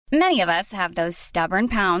Many of us have those stubborn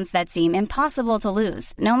pounds that seem impossible to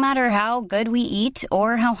lose, no matter how good we eat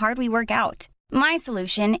or how hard we work out. My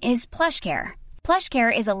solution is PlushCare.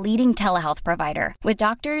 PlushCare is a leading telehealth provider with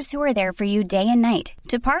doctors who are there for you day and night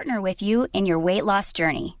to partner with you in your weight loss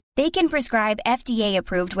journey. They can prescribe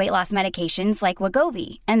FDA-approved weight loss medications like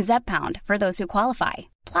Wegovy and Zepbound for those who qualify.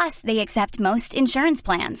 Plus, they accept most insurance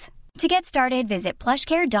plans. To get started, visit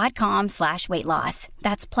plushcare.com/weightloss.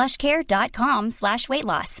 That's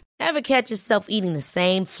plushcare.com/weightloss. Ever catch yourself eating the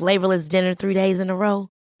same flavorless dinner 3 days in a row?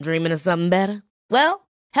 Dreaming of something better? Well,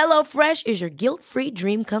 HelloFresh is your guilt-free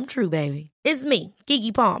dream come true, baby. It's me,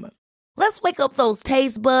 Keke Palmer. Let's wake up those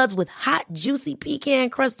taste buds with hot, juicy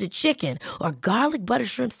pecan-crusted chicken or garlic butter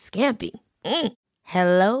shrimp scampi.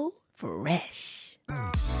 Hello Fresh.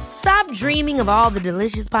 Stop dreaming of all the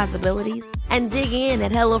delicious possibilities and dig in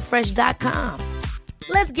at HelloFresh.com.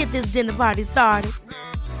 Let's get this dinner party started.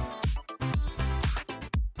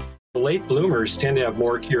 Late bloomers tend to have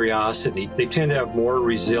more curiosity. They tend to have more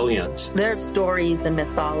resilience. There's stories and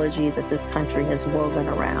mythology that this country has woven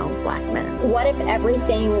around Black men. What if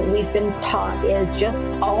everything we've been taught is just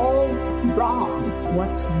all wrong?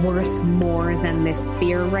 What's worth more than this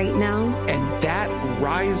fear right now? And that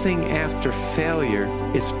rising after failure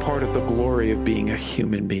is part of the glory of being a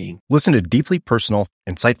human being. Listen to deeply personal,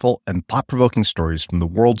 insightful, and thought-provoking stories from the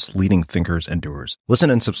world's leading thinkers and doers. Listen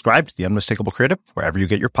and subscribe to The Unmistakable Creative wherever you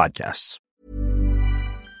get your podcasts.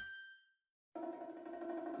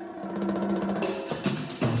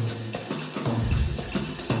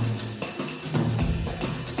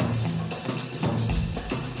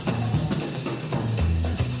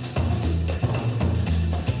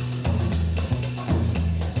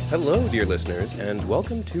 Hello, dear listeners, and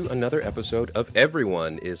welcome to another episode of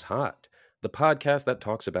Everyone is Hot, the podcast that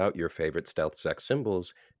talks about your favorite stealth sex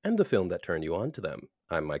symbols and the film that turned you on to them.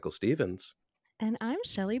 I'm Michael Stevens. And I'm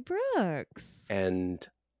Shelley Brooks. And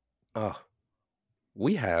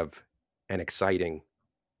we have an exciting,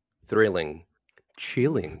 thrilling,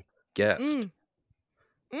 chilling guest.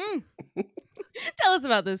 Tell us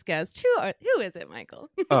about this guest. Who is it, Michael?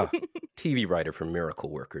 TV writer for Miracle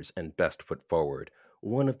Workers and Best Foot Forward,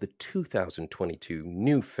 one of the 2022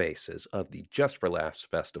 new faces of the Just for Laughs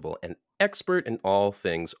Festival, and expert in all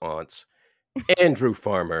things aunts, Andrew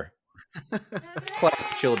Farmer.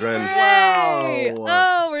 Clap, children. Wow.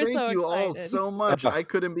 Oh, we're Thank so you all excited. so much. I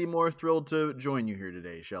couldn't be more thrilled to join you here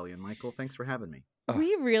today, Shelley and Michael. Thanks for having me.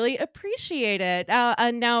 We really appreciate it.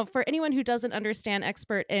 And now, for anyone who doesn't understand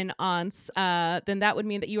expert in aunts, then that would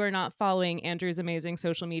mean that you are not following Andrew's amazing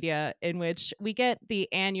social media, in which we get the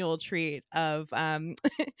annual treat of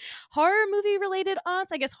horror movie related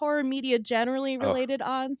aunts. I guess horror media generally related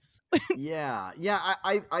aunts. Yeah.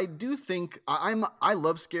 I do think I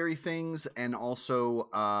love scary things, and also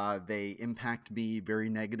they impact me very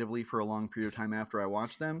negatively for a long period of time after I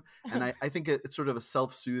watch them. And I think it's sort of a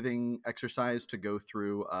self-soothing exercise to go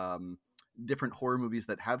through different horror movies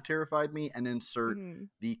that have terrified me and insert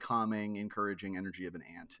the calming, encouraging energy of an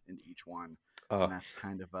ant into each one. And that's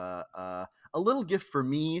kind of a little gift for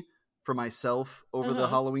me, for myself over the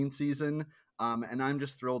Halloween season. And I'm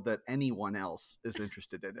just thrilled that anyone else is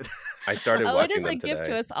interested in it. I started watching them today. It is a gift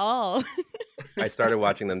to us all. I started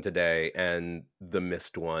watching them today, and the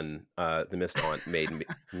mist aunt made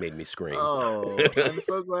me scream. Oh, I'm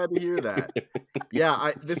so glad to hear that.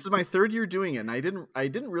 Yeah, this is my third year doing it, and I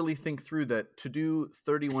didn't really think through that to do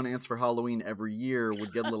 31 ants for Halloween every year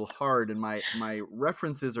would get a little hard, and my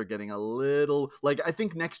references are getting a little, like, I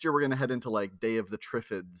think next year we're gonna head into like Day of the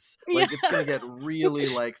Triffids. Like it's gonna get really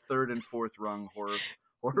like third and fourth rung horror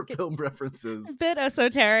film references. A bit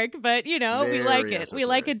esoteric, but we like it. Esoteric. We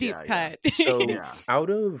like a deep cut. So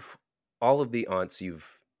out of all of the aunts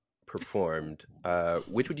you've performed,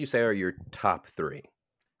 which would you say are your top three?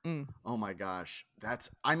 Oh my gosh.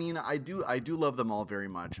 I do love them all very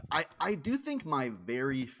much. I do think my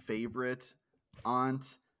very favorite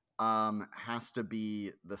aunt has to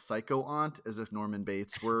be the psycho aunt, as if Norman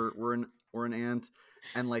Bates were an aunt.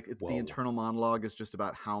 And like the internal monologue is just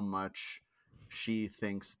about how much she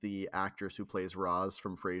thinks the actress who plays Roz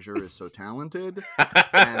from Frasier is so talented,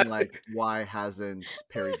 and like why hasn't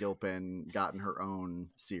Peri Gilpin gotten her own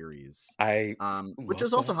series? Which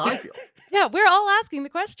is also how I feel. Yeah, we're all asking the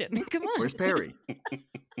question. Come on, where's Peri?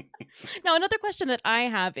 Now, another question that I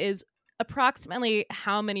have is approximately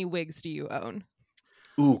how many wigs do you own?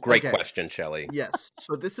 Ooh, great question, Shelley. Yes.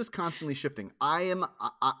 So this is constantly shifting.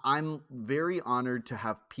 I'm very honored to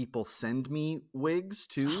have people send me wigs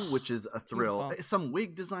too, which is a thrill. Beautiful. Some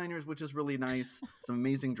wig designers, which is really nice. Some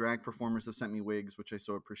amazing drag performers have sent me wigs, which I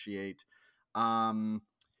so appreciate. And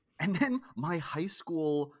then my high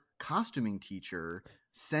school costuming teacher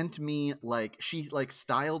sent me she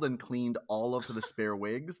styled and cleaned all of the spare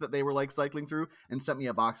wigs that they were cycling through and sent me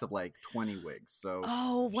a box of 20 wigs. So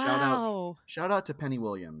wow. Shout out to Penny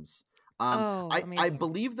Williams. I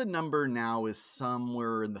believe the number now is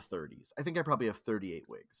somewhere in the 30s. I think I probably have 38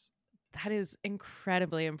 wigs. That is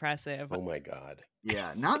incredibly impressive. Oh my God.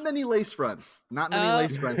 Yeah, not many lace fronts. Not many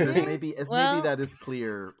lace fronts. Maybe that is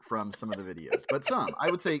clear from some of the videos, but some.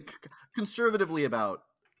 I would say conservatively about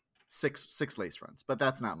six lace fronts, but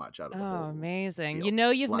that's not much out of the whole amazing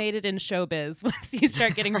deal. You've made it in showbiz once you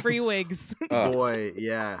start getting free wigs. Boy,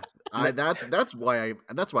 yeah. That's why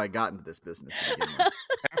I got into this business to begin with.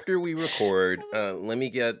 After we record, let me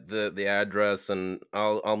get the address, and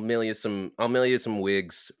I'll mail you some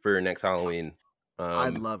wigs for next Halloween.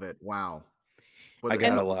 I'd love it. Wow. I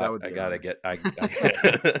got a lot. I gotta get.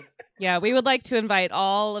 Yeah, we would like to invite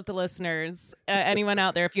all of the listeners, anyone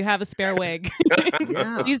out there, if you have a spare wig,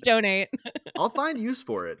 please donate. I'll find use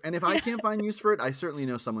for it. And if I can't find use for it, I certainly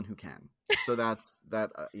know someone who can. So that's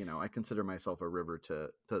I consider myself a river to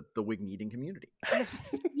the wig needing community.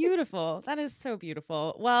 It's beautiful. That is so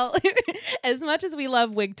beautiful. Well, as much as we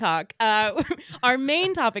love wig talk, our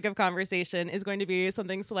main topic of conversation is going to be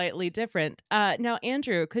something slightly different. Now,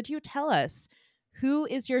 Andrew, could you tell us who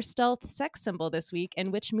is your stealth sex symbol this week,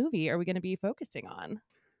 and which movie are we going to be focusing on?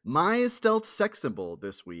 My stealth sex symbol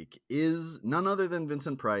this week is none other than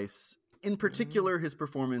Vincent Price, in particular his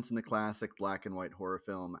performance in the classic black and white horror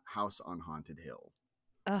film House on Haunted Hill.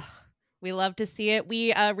 Ugh, we love to see it.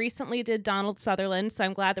 We recently did Donald Sutherland, so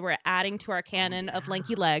I'm glad that we're adding to our canon of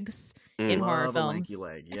lanky legs in horror films. A lanky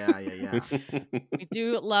leg. Yeah. We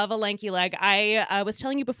do love a lanky leg. I was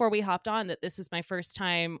telling you before we hopped on that this is my first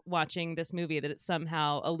time watching this movie, that it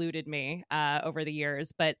somehow eluded me over the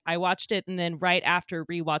years. But I watched it and then right after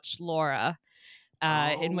rewatched Laura,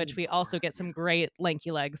 in which we also get some great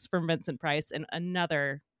lanky legs from Vincent Price and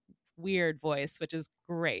another weird voice, which is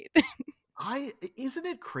great. Isn't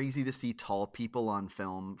it crazy to see tall people on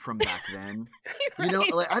film from back then? Right.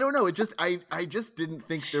 I don't know. It just I just didn't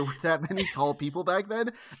think there were that many tall people back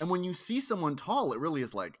then. And when you see someone tall, it really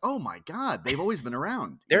is like, oh my God, they've always been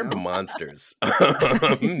around. They're monsters.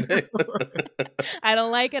 I don't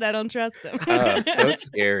like it. I don't trust them. So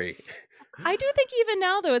scary. I do think even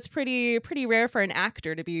now, though, it's pretty rare for an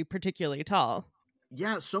actor to be particularly tall.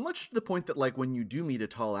 Yeah, so much to the point that when you do meet a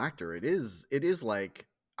tall actor, it is like.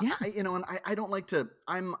 Yeah. I don't like to.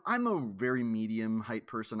 I'm a very medium height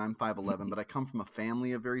person. I'm 5'11", but I come from a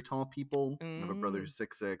family of very tall people. I have a brother who's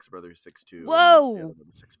 6'6", a brother who's 6'2". Whoa,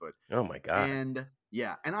 6 foot. Oh my God. And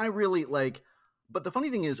I really like. But the funny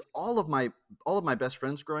thing is, all of my best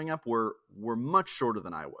friends growing up were much shorter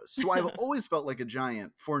than I was. So I've always felt like a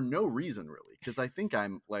giant for no reason, really, because I think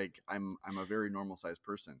I'm a very normal sized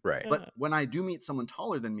person. Right. But when I do meet someone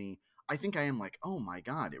taller than me, I think I am like, oh my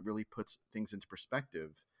God, it really puts things into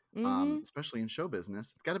perspective. Especially in show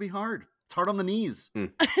business. It's got to be hard. It's hard on the knees.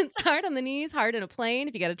 It's hard on the knees, hard in a plane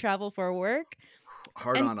if you got to travel for work.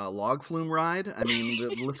 Hard on a log flume ride. I mean, the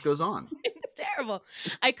list goes on. It's terrible.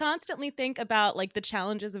 I constantly think about the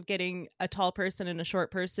challenges of getting a tall person and a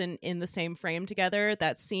short person in the same frame together.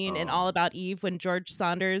 That scene in All About Eve when George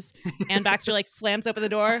Saunders and Baxter slams open the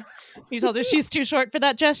door. He tells her she's too short for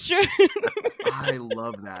that gesture. I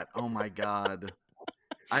love that. Oh my God.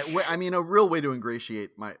 I mean, a real way to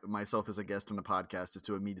ingratiate myself as a guest on a podcast is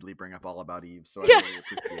to immediately bring up All About Eve. So I really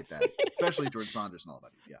appreciate that, especially George Saunders and All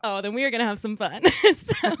About Eve. Yeah. Oh, then we are going to have some fun.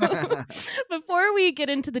 So, before we get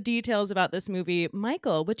into the details about this movie,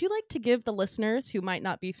 Michael, would you like to give the listeners who might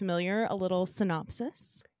not be familiar a little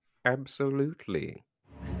synopsis? Absolutely.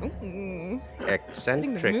 Ooh.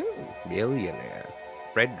 Eccentric millionaire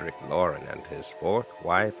Frederick Lauren and his fourth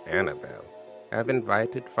wife, Annabelle, have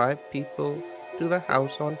invited 5 people to the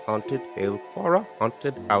house on Haunted Hill for a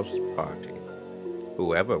haunted house party.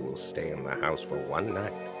 Whoever will stay in the house for one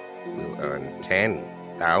night will earn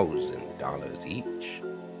 $10,000 each.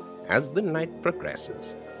 As the night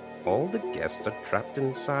progresses, all the guests are trapped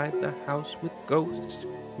inside the house with ghosts,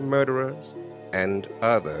 murderers, and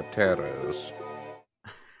other terrors.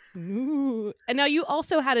 Ooh. And now you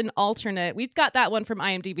also had an alternate. We've got that one from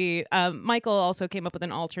IMDb. Michael also came up with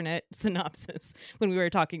an alternate synopsis when we were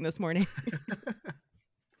talking this morning.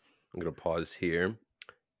 I'm going to pause here.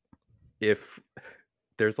 If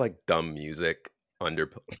there's dumb music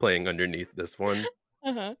playing underneath this one,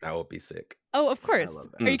 that would be sick. Oh, of course.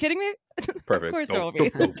 Are you kidding me? Perfect. Of course there will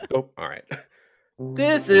be. All right.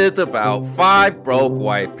 This is about 5 broke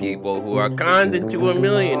white people who are conned into a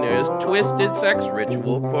millionaire's twisted sex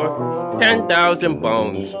ritual for 10,000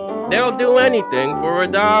 bones. They'll do anything for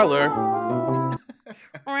 $1.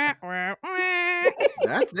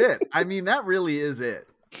 That's it. I mean, that really is it.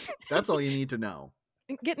 That's all you need to know.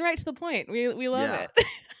 Getting right to the point. We love Yeah. it.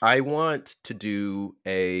 I want to do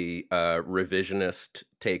a revisionist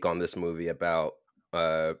take on this movie about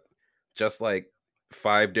just like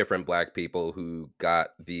 5 different black people who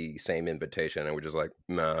got the same invitation and we're just like,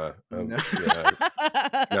 nah, No. it's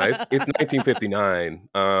 1959.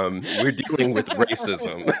 We're dealing with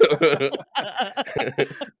racism.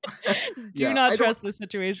 Do not trust this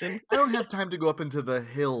situation. I don't have time to go up into the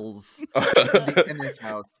hills in this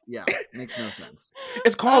house. Yeah, makes no sense.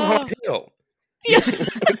 It's called Haunted Hill. Yeah.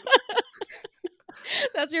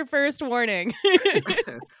 That's your first warning.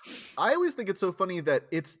 I always think it's so funny that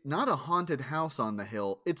it's not a haunted house on the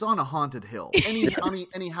hill. It's on a haunted hill.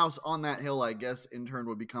 Any house on that hill, I guess, in turn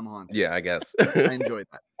would become haunted. Yeah, I guess. I enjoyed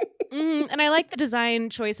that. And I like the design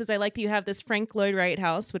choices. I like that you have this Frank Lloyd Wright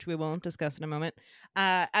house, which we will discuss in a moment,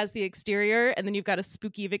 as the exterior, and then you've got a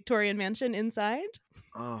spooky Victorian mansion inside.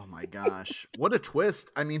 Oh my gosh, what a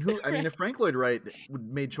twist! I mean, if Frank Lloyd Wright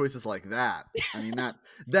made choices like that,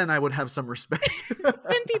 then I would have some respect.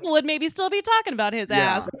 Then people would maybe still be talking about his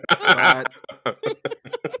ass. But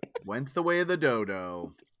went the way of the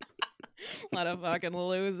dodo. What a fucking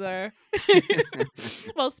loser.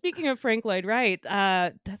 Well, speaking of Frank Lloyd Wright,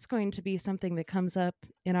 that's going to be something that comes up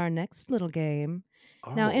in our next little game.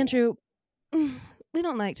 Oh. Now, Andrew, we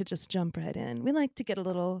don't like to just jump right in. We like to get a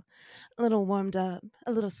little warmed up,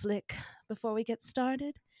 a little slick before we get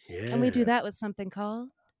started. Yeah. And we do that with something called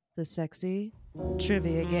the Sexy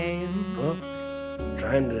Trivia Game. Well,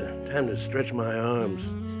 time to stretch my arms.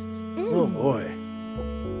 Oh boy.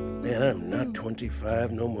 Man, I'm not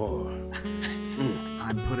 25 no more.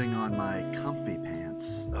 I'm putting on my comfy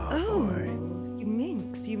pants. Oh boy. You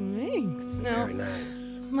minx. Now, very nice.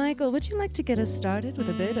 Michael, would you like to get us started with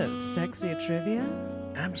a bit of sexy trivia?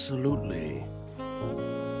 Absolutely.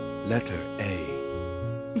 Letter A.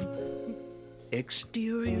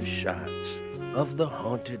 Exterior shots of the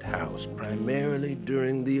haunted house, primarily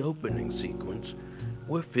during the opening sequence,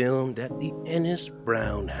 were filmed at the Ennis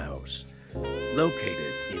Brown House,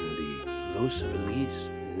 located in the Los Feliz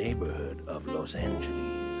neighborhood of Los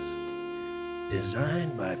Angeles.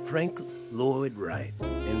 Designed by Frank Lloyd Wright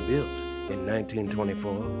and built in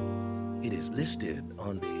 1924, it is listed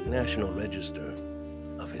on the National Register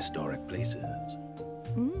of Historic Places.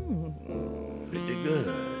 Pretty good.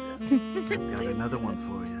 I've got another one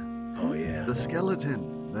for you. Oh, yeah. The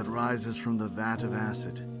skeleton that rises from the vat of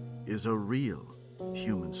acid is a real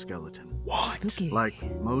human skeleton. What? Spooky. Like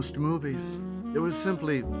most movies, it was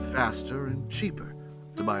simply faster and cheaper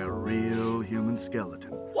to buy a real human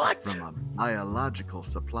skeleton. What? From a biological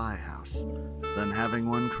supply house than having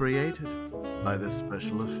one created by the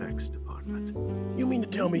special effects department. You mean to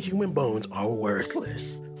tell me human bones are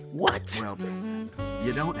worthless? What? Well,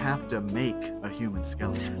 you don't have to make a human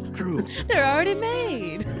skeleton. True. They're already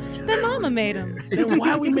made. Their mama made them. Then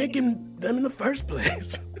why are we making them in the first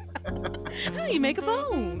place? How do you make a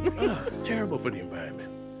bone? Terrible for the environment.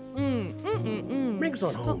 Bring us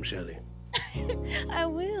on home, Shelley. I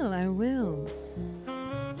will.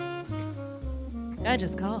 I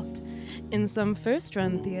just coughed. In some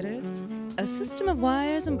first-run theaters, a system of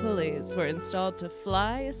wires and pulleys were installed to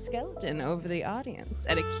fly a skeleton over the audience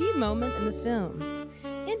at a key moment in the film.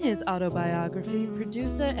 In his autobiography,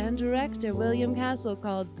 producer and director William Castle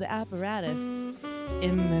called the apparatus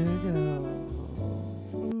Emergo.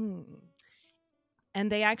 And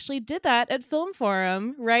they actually did that at Film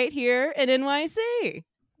Forum right here in NYC.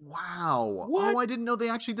 Wow. What? Oh, I didn't know they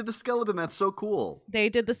actually did the skeleton. That's so cool. They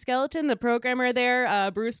did the skeleton. The programmer there,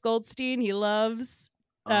 Bruce Goldstein, he loves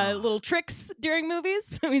little tricks during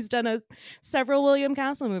movies. So he's done several William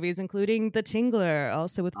Castle movies, including The Tingler,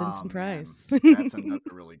 also with Vincent Price. That's another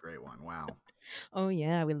really great one. Wow. Oh,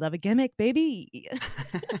 yeah. We love a gimmick, baby.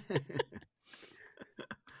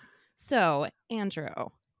 So, Andrew,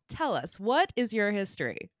 tell us, what is your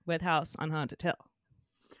history with House on Haunted Hill?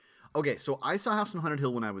 Okay, so I saw House on Haunted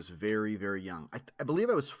Hill when I was very, very young. I believe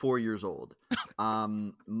I was 4 years old.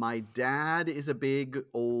 My dad is a big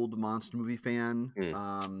old monster movie fan,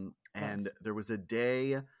 and there was a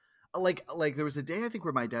day, there was a day I think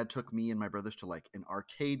where my dad took me and my brothers to like an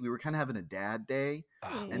arcade. We were kind of having a dad day,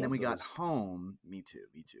 and then we got home. Me too.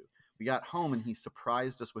 We got home and he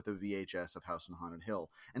surprised us with a VHS of House on Haunted Hill.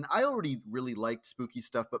 And I already really liked spooky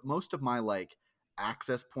stuff, but most of my like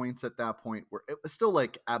access points at that point were it was still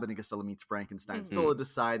like Abbott and Costello meets Frankenstein, still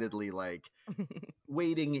decidedly like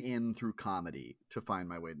wading in through comedy to find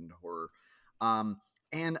my way into horror.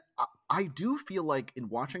 And I do feel like in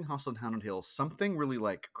watching Hustle and Hounded Hill, something really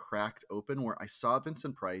like cracked open where I saw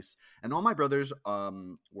Vincent Price, and all my brothers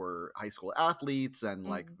were high school athletes and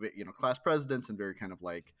like class presidents and very kind of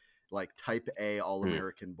like type A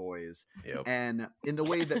all-American boys. Yep. And in the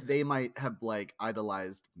way that they might have like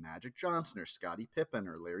idolized Magic Johnson or Scottie Pippen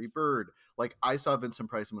or Larry Bird, like I saw Vincent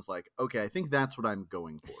Price and was like, okay, I think that's what I'm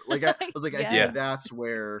going for. Like I was like, I think that's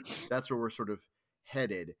where we're sort of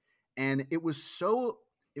headed. And it was such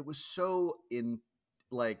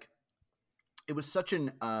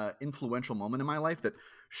an influential moment in my life that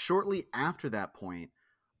shortly after that point,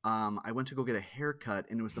 I went to go get a haircut,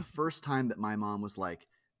 and it was the first time that my mom was like,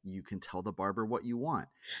 you can tell the barber what you want.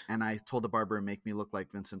 And I told the barber, make me look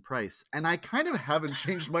like Vincent Price. And I kind of haven't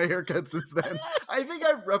changed my haircut since then. I think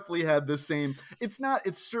I've roughly had the same. It's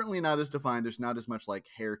certainly not as defined. There's not as much like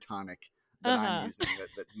hair tonic that I'm using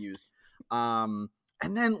that he used. And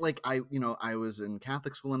then like I was in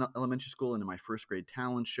Catholic school and elementary school, and in my first grade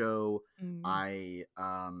talent show, my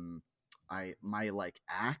like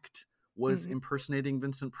act was impersonating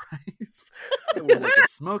Vincent Price. I wore like a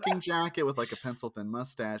smoking jacket with like a pencil thin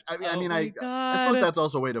mustache. I suppose that's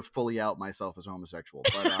also a way to fully out myself as homosexual.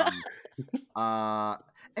 But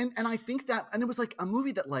and I think that, and it was like a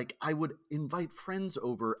movie that like I would invite friends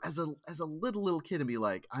over as a little kid and be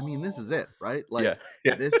like, I mean, this is it, right? Like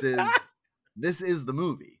this is the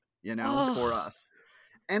movie, for us.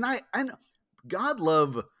 And God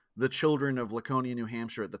love the children of Laconia, New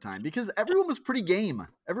Hampshire at the time, because everyone was pretty game.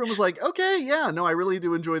 Everyone was like, okay, yeah, no, I really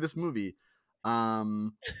do enjoy this movie.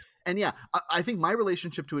 And yeah, I think my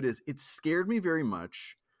relationship to it is it scared me very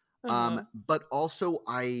much. But also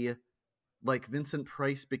I like Vincent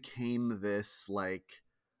Price became this like,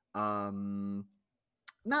 I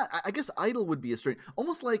guess idol would be a strange,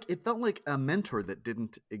 almost like it felt like a mentor that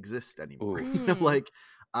didn't exist anymore.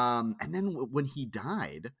 And then when he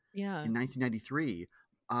died in 1993,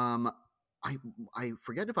 I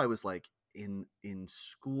forget if I was like in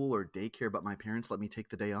school or daycare, but my parents let me take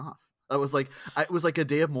the day off. It was like a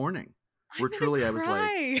day of mourning where truly I was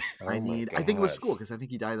like, I think it was school, because I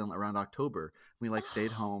think he died around October. We like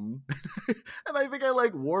stayed home and I think I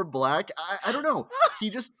like wore black. I don't know. He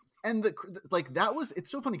just, and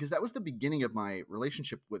it's so funny because that was the beginning of my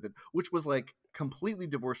relationship with it, which was like completely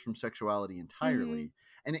divorced from sexuality entirely.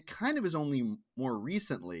 And it kind of is only more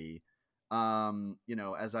recently,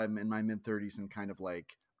 as I'm in my mid-30s and kind of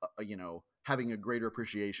like, having a greater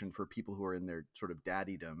appreciation for people who are in their sort of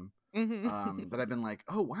daddydom, that I've been like,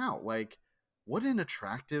 oh, wow, like what an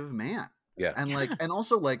attractive man. Yeah. And like, and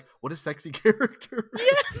also like, what a sexy character.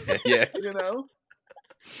 Yes. Yeah.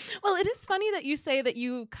 Well, it is funny that you say that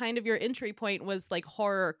you kind of your entry point was like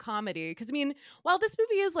horror comedy. Because I mean, while this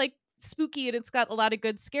movie is like spooky and it's got a lot of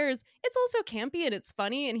good scares, it's also campy and it's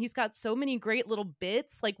funny, and he's got so many great little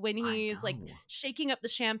bits, like when he's like shaking up the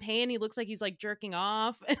champagne, he looks like he's like jerking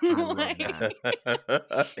off, and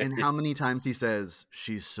and how many times he says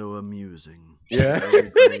she's so amusing.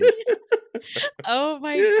 Oh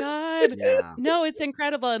my god. No, it's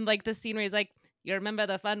incredible. And like the scene where he's like, you remember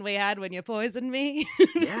the fun we had when you poisoned me?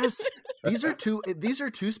 Yes. These are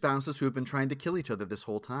two spouses who have been trying to kill each other this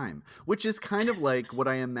whole time, which is kind of like what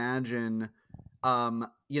I imagine,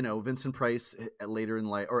 Vincent Price later in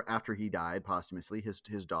life, or after he died posthumously,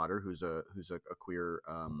 his daughter, who's a queer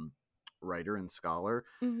writer and scholar,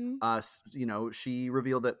 she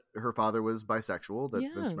revealed that her father was bisexual, that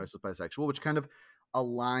Vincent Price was bisexual, which kind of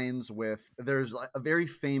aligns with, there's a very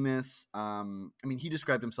famous, he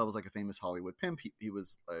described himself as like a famous Hollywood pimp. He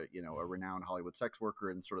was a renowned Hollywood sex worker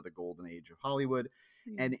in sort of the golden age of Hollywood.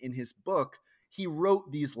 And in his book, he wrote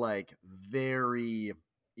these like very,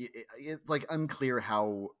 it's like unclear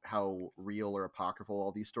how real or apocryphal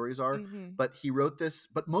all these stories are, but he wrote this,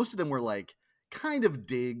 but most of them were like kind of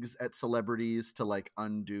digs at celebrities to like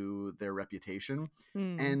undo their reputation.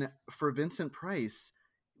 And for Vincent Price,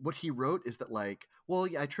 what he wrote is that like, well,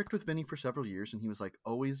 yeah, I tricked with Vinny for several years, and he was like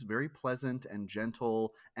always very pleasant and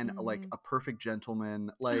gentle and like a perfect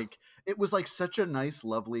gentleman. Like it was like such a nice,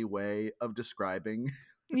 lovely way of describing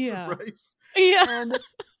Vincent Price. Yeah.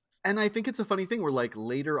 And I think it's a funny thing where like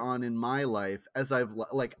later on in my life, as I've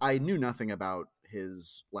like, I knew nothing about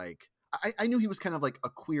his like, I knew he was kind of like a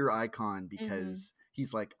queer icon because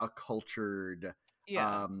he's like a cultured,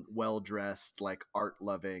 well-dressed, like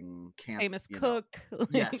art-loving, famous cook.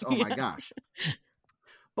 Yes. Oh my gosh.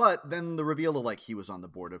 But then the reveal of like he was on the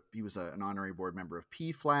board of, he was an honorary board member of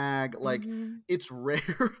PFLAG. Like it's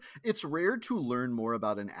rare to learn more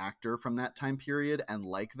about an actor from that time period and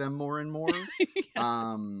like them more and more.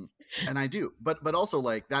 And I do, but also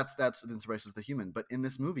like that's Vincent Price is the human. But in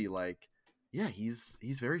this movie, like, yeah, he's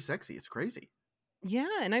very sexy. It's crazy. Yeah,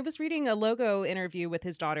 and I was reading a Logo interview with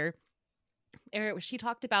his daughter. She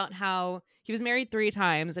talked about how he was married 3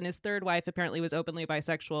 times, and his third wife apparently was openly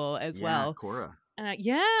bisexual as well. Cora.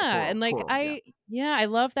 And like Coral, I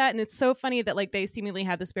love that, and it's so funny that like they seemingly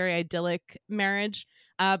had this very idyllic marriage.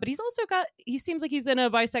 But he seems like he's in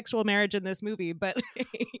a bisexual marriage in this movie, but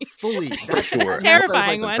fully for sure,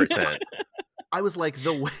 terrifying one. I was like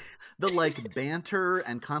the like banter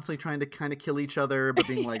and constantly trying to kind of kill each other, but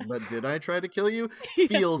being like, but did I try to kill you?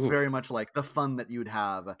 Feels very much like the fun that you'd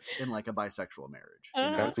have in like a bisexual marriage. You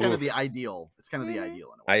know? It's kind of the ideal. It's kind of the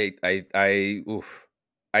ideal in a way.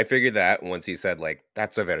 I figured that once he said like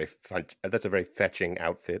that's a very fetching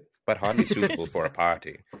outfit, but hardly suitable for a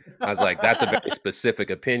party. I was like, that's a very specific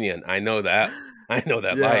opinion. I know that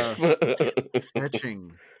life.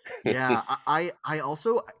 Fetching. Yeah, I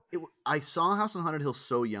also I saw House on Haunted Hill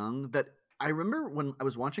so young that I remember when I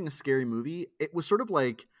was watching a scary movie, it was sort of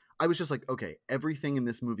like I was just like, okay, everything in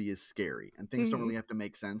this movie is scary and things don't really have to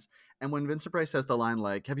make sense. And when Vincent Price says the line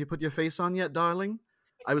like, "Have you put your face on yet, darling?"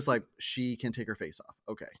 I was like, she can take her face off.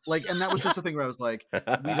 Okay. Like, and that was just a thing where I was like,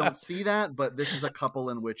 we don't see that, but this is a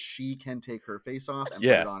couple in which she can take her face off and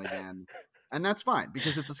put it on again. And that's fine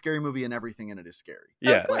because it's a scary movie and everything in it is scary.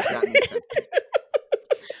 Yeah. Like, that makes sense to me.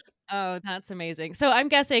 Oh, that's amazing. So I'm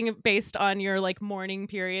guessing based on your like mourning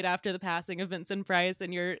period after the passing of Vincent Price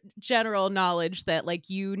and your general knowledge that like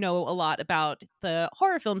you know a lot about the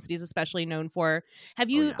horror films that he's especially known for. Have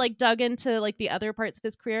you like dug into like the other parts of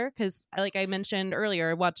his career? Because like I mentioned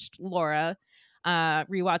earlier, I watched Laura,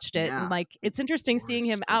 rewatched it, and like it's interesting seeing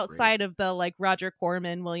him outside of the like Roger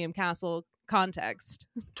Corman, William Castle context.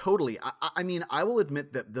 Totally. I mean, I will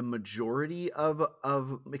admit that the majority of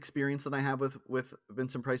experience that I have with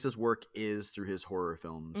Vincent Price's work is through his horror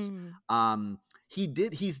films. He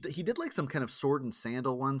did like some kind of sword and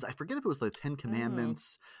sandal ones. I forget if it was the 10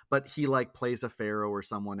 Commandments, but he like plays a pharaoh or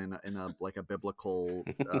someone in a like a biblical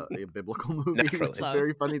movie, which is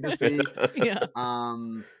very funny to see. Yeah.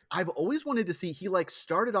 I've always wanted to see. He like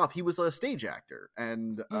started off. He was a stage actor,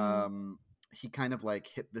 and he kind of like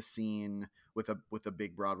hit the scene with a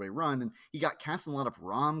big Broadway run, and he got cast in a lot of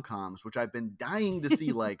rom-coms, which I've been dying to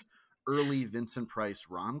see like early Vincent Price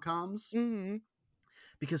rom-coms.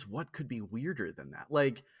 Because what could be weirder than that?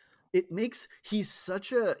 Like it makes he's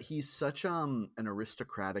such an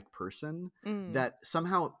aristocratic person that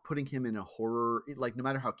somehow putting him in a horror, like no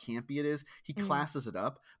matter how campy it is, he classes it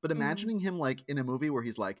up. But imagining him like in a movie where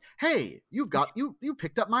he's like, "Hey, you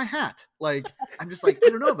picked up my hat." Like I'm just like, I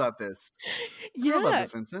don't know about this. I don't know about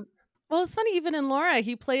this, Vincent. Well, it's funny, even in Laura,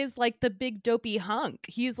 he plays like the big dopey hunk.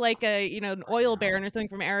 He's like an oil baron or something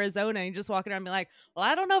from Arizona, and he's just walking around and be like, "Well,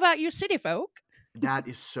 I don't know about you city folk." That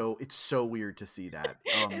is it's so weird to see that.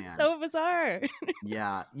 Oh man. It's so bizarre.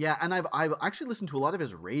 Yeah. And I've actually listened to a lot of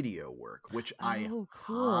his radio work, which I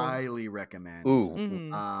highly recommend.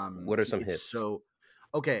 Ooh. What are some hits? So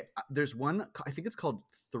okay, there's one, I think it's called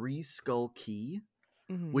Three Skull Key.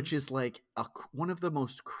 Which is like one of the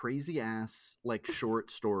most crazy ass like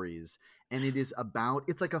short stories, and it is about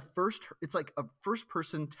it's like a first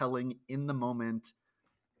person telling in the moment,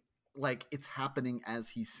 like it's happening as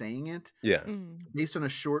he's saying it. Yeah, based on a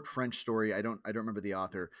short French story. I don't remember the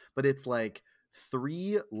author, but it's like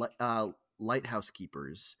 3 lighthouse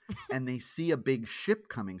keepers, and they see a big ship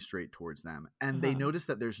coming straight towards them, and they notice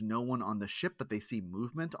that there's no one on the ship, but they see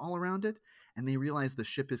movement all around it. And they realize the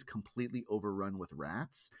ship is completely overrun with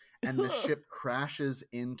rats, and the ship crashes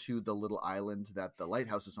into the little island that the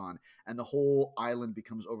lighthouse is on, and the whole island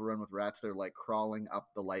becomes overrun with rats. They're like crawling up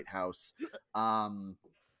the lighthouse, and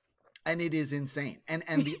it is insane. And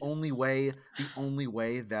the only way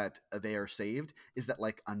that they are saved is that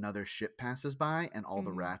like another ship passes by, and all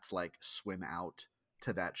the rats like swim out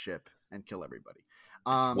to that ship and kill everybody.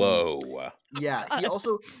 Whoa! Yeah. He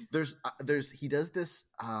also he does this.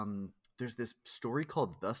 There's this story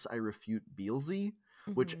called Thus I Refute Beelzy,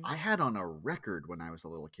 which I had on a record when I was a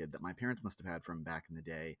little kid that my parents must have had from back in the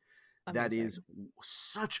day. Amazing. That is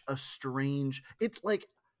such a strange, it's like,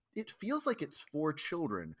 it feels like it's for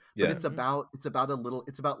children, but it's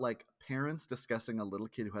about like parents discussing a little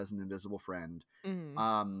kid who has an invisible friend,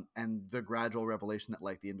 and the gradual revelation that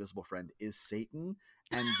like the invisible friend is Satan,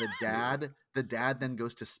 and the dad then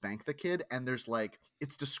goes to spank the kid, and there's like,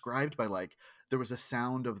 it's described by like, there was a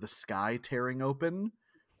sound of the sky tearing open,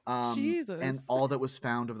 Jesus. And all that was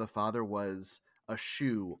found of the father was a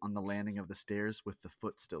shoe on the landing of the stairs with the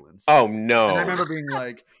foot still inside. Oh no! And I remember being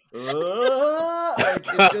like, like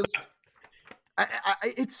it just.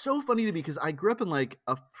 It's so funny to me because I grew up in like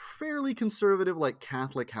a fairly conservative like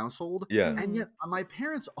Catholic household, and yet my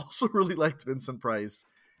parents also really liked Vincent Price,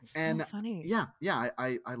 So funny. Yeah,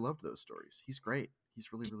 I loved those stories. He's great.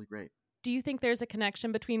 He's really, really great. Do you think there's a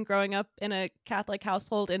connection between growing up in a Catholic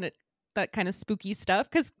household and that kind of spooky stuff?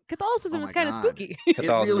 Because Catholicism is kind of spooky.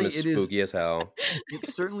 Catholicism is spooky as hell.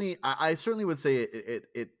 It's certainly, I certainly would say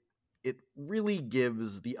it really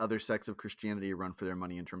gives the other sects of Christianity a run for their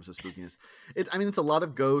money in terms of spookiness. It's a lot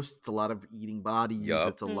of ghosts, it's a lot of eating bodies,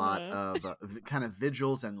 it's a lot of kind of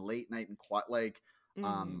vigils and late night and quiet. Like,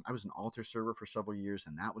 I was an altar server for several years,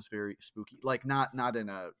 and that was very spooky. Like, not in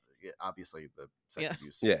a, obviously the sex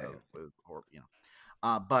abuse, or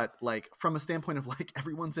but like from a standpoint of like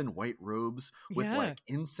everyone's in white robes with like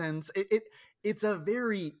incense. It's a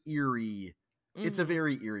very eerie. It's a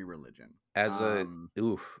very eerie religion. As I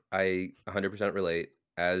 100% relate.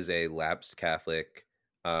 As a lapsed Catholic,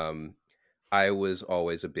 I was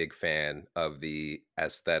always a big fan of the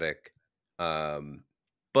aesthetic,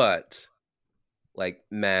 but like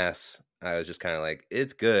Mass, I was just kind of like,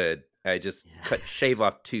 it's good. I just shave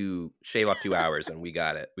off 2 hours, and we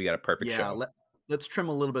got it. We got a perfect show. Let's trim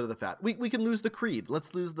a little bit of the fat. We can lose the creed.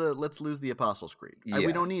 Let's lose the Apostles' Creed.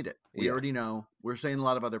 We don't need it. We already know. We're saying a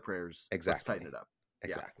lot of other prayers. Exactly. Let's tighten it up.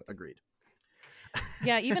 Exactly. Yeah, agreed.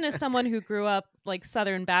 Yeah, even as someone who grew up like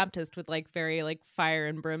Southern Baptist with like very like fire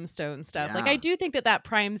and brimstone stuff, like I do think that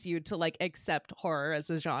primes you to like accept horror as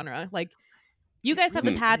a genre. Like, you guys have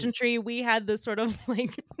the pageantry. We had this sort of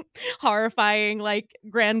like horrifying, like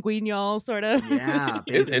Grand Guignol sort of. Yeah,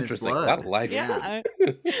 it's interesting. A lot of life. Yeah.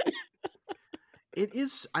 It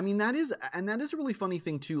is. I mean, that is a really funny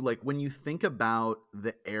thing too. Like, when you think about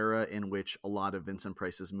the era in which a lot of Vincent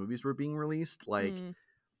Price's movies were being released, like,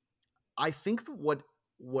 I think that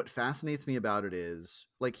what fascinates me about it is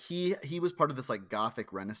like he was part of this like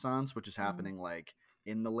Gothic Renaissance, which is happening like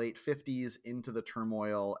in the late 50s into the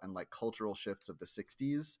turmoil and like cultural shifts of the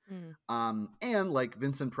 60s. And like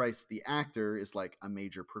Vincent Price, the actor, is like a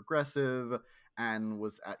major progressive and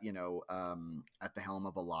was at the helm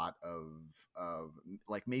of a lot of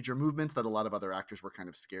like major movements that a lot of other actors were kind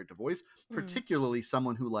of scared to voice, particularly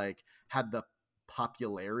someone who like had the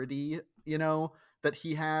popularity, that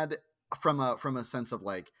he had from a sense of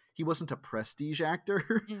like, he wasn't a prestige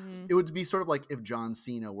actor. It would be sort of like if John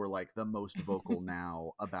Cena were like the most vocal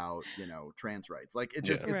now about, trans rights. Like it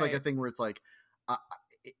just, it's like a thing where it's like,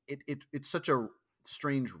 it's such a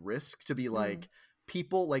strange risk to be like,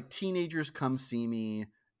 people like teenagers come see me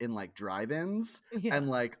in like drive-ins and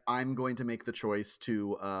like, I'm going to make the choice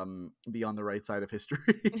to be on the right side of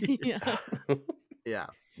history. Yeah.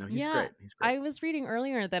 No, he's great. He's great. I was reading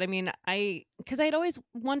earlier that, because I'd always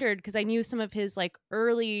wondered, because I knew some of his like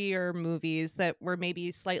earlier movies that were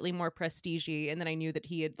maybe slightly more prestige-y, and then I knew that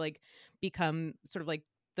he had like become sort of like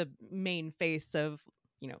the main face of,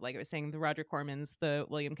 like I was saying, the Roger Cormans, the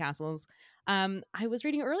William Castles. I was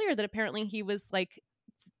reading earlier that apparently he was like,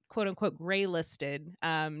 quote unquote, gray listed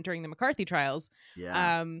during the McCarthy trials.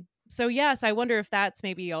 So I wonder if that's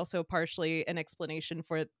maybe also partially an explanation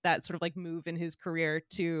for that sort of like move in his career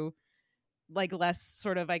to like less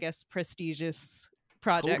sort of, I guess, prestigious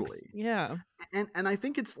projects. Totally. Yeah. And I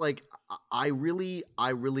think it's like, I really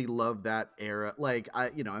love that era. Like,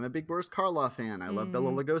 I'm a big Boris Karloff fan. I love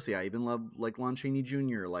Bela Lugosi. I even love like Lon Chaney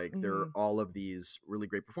Jr. Like there are all of these really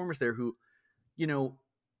great performers there who,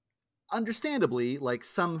 understandably, like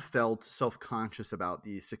some felt self-conscious about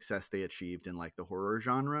the success they achieved in like the horror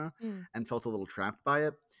genre and felt a little trapped by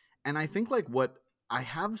it. And I think like what I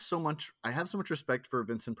have so much respect for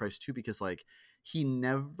Vincent Price too, because like he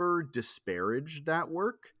never disparaged that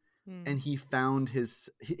work. And he found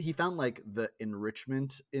like the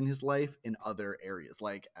enrichment in his life in other areas,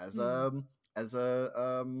 like as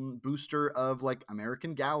a booster of like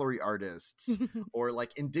American gallery artists or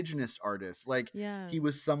like indigenous artists. Like he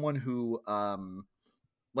was someone who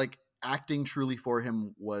like acting truly for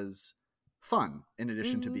him was fun in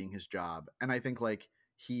addition to being his job. And I think like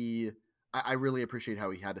I really appreciate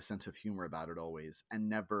how he had a sense of humor about it always, and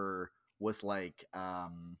never was like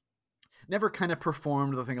never kind of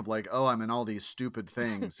performed the thing of like, oh, I'm in all these stupid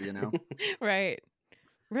things, Right.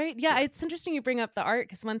 Yeah, it's interesting you bring up the art,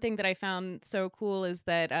 because one thing that I found so cool is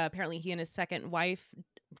that apparently he and his second wife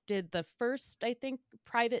did the first, I think,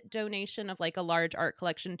 private donation of like a large art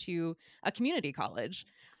collection to a community college.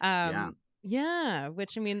 Yeah,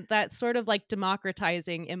 which that sort of like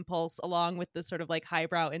democratizing impulse along with the sort of like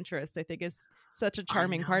highbrow interest, I think is such a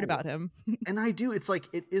charming part about him. And it's like,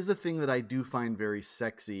 it is a thing that I do find very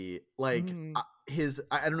sexy. Like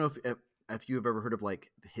I don't know if you have ever heard of like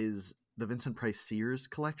the Vincent Price Sears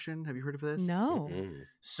collection. Have you heard of this? No.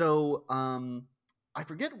 So I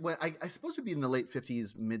forget when, I suppose it would be in the late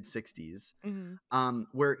 50s, mid 60s,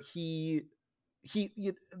 where he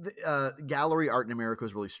gallery art in America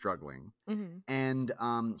was really struggling, Mm-hmm. and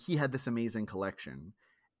he had this amazing collection,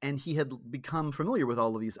 and he had become familiar with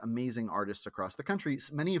all of these amazing artists across the country,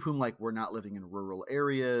 many of whom like were not living in rural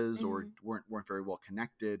areas or weren't very well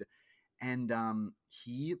connected, and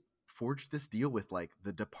he forged this deal with like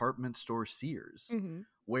the department store Sears,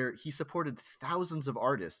 where he supported thousands of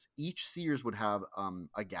artists. Each Sears would have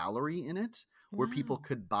a gallery in it where people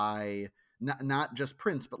could buy not just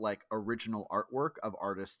prints, but like original artwork of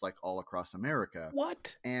artists like all across America.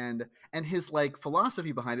 What? And his like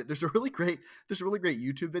philosophy behind it, there's a really great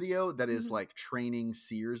YouTube video that is like training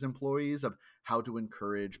Sears employees of how to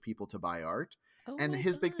encourage people to buy art. And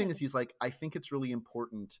his big thing is he's like, I think it's really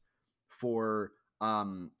important for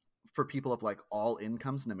people of like all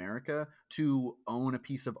incomes in America to own a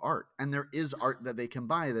piece of art, and there is art that they can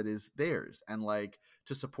buy that is theirs, and like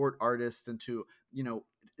to support artists and to, you know,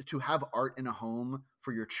 to have art in a home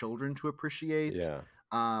for your children to appreciate. Yeah.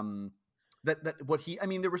 That what he, I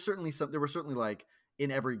mean, there were certainly like in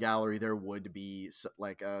every gallery there would be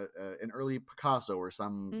like an early Picasso or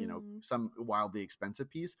some, you know, some wildly expensive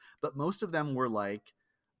piece, but most of them were like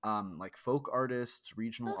folk artists,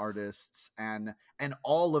 regional artists, and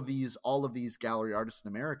all of these gallery artists in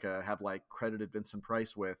America have like credited Vincent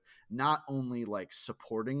Price with not only like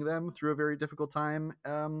supporting them through a very difficult time,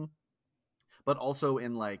 but also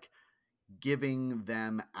in like giving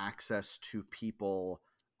them access to people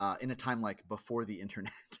in a time like before the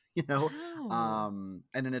internet, you know,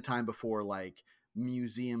 and in a time before like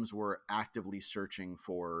museums were actively searching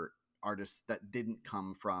for artists that didn't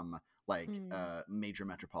come from like major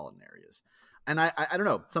metropolitan areas. And I don't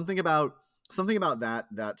know, something about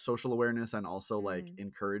that social awareness, and also like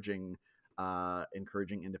encouraging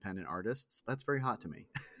independent artists, that's very hot to me.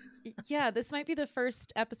 Yeah, this might be the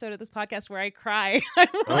first episode of this podcast where I cry.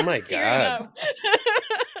 Oh my God.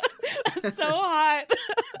 That's so hot.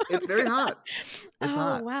 It's very hot. It's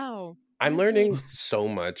hot. Wow. I'm learning so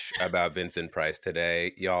much about Vincent Price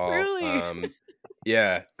today, y'all. Really?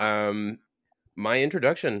 Yeah. My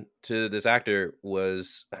introduction to this actor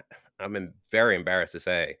was, I'm very embarrassed to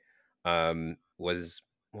say, was,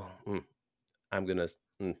 well, I'm going to,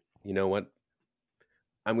 you know what?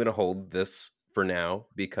 I'm going to hold this for now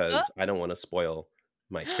because I don't want to spoil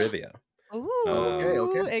my trivia. Ooh,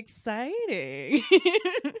 okay. Exciting.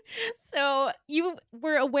 So you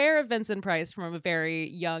were aware of Vincent Price from a very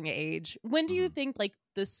young age. When do you think like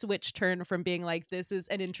the switch turned from being like, this is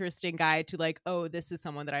an interesting guy to like, oh, this is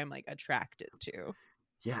someone that I'm like attracted to?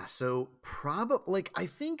 Yeah. So I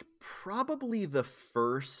think probably the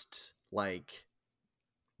first like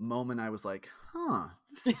moment I was like,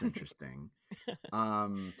 this is interesting.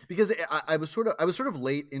 Because I was sort of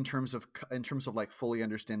late in terms of like fully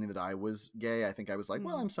understanding that I was gay. I think I was like,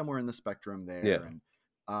 well, I'm somewhere in the spectrum there. Yeah. And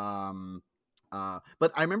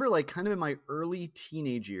but I remember like kind of in my early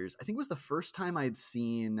teenage years, I think it was the first time I'd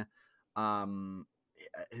seen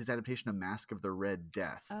his adaptation of Mask of the Red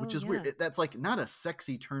Death, which is weird. That's like not a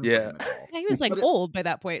sexy turn for him at all. Yeah, he was like old by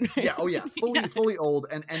that point. Right? Yeah. Oh yeah. Fully old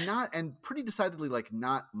and pretty decidedly like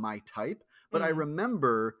not my type. But I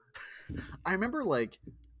remember like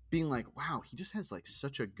being like, wow, he just has like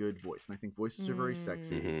such a good voice. And I think voices are very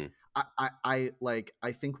sexy. I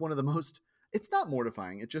think one of the most, it's not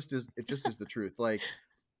mortifying. It just is the truth. Like,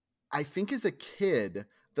 I think as a kid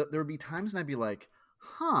that there would be times and I'd be like,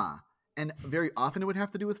 and very often it would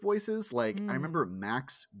have to do with voices. Like I remember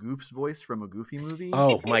Max Goof's voice from a Goofy movie.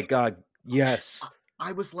 Oh my God. Yes.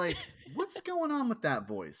 I was like, what's going on with that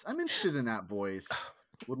voice? I'm interested in that voice.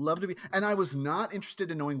 Would love to be. And I was not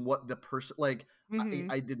interested in knowing what the person, like,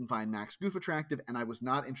 I didn't find Max Goof attractive, and I was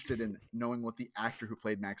not interested in knowing what the actor who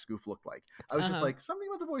played Max Goof looked like. I was just like, something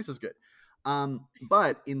about the voice is good.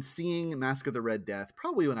 But in seeing Mask of the Red Death,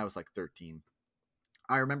 probably when I was like 13,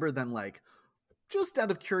 I remember then like, just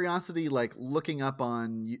out of curiosity, like looking up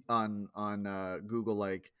on Google,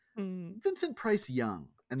 like Vincent Price young.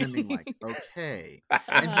 And then being like, okay.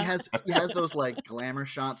 And he has those like glamour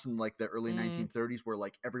shots in like the early 1930s where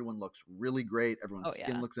like everyone looks really great. Everyone's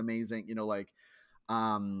skin looks amazing, you know, like,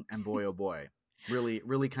 and boy, oh boy, really,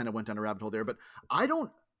 really kind of went down a rabbit hole there. But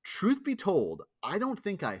truth be told, I don't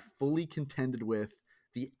think I fully contended with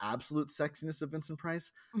the absolute sexiness of Vincent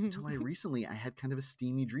Price until I had kind of a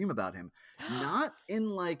steamy dream about him. Not in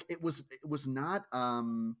like, it was not,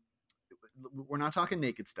 we're not talking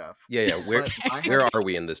naked stuff. Yeah. Where are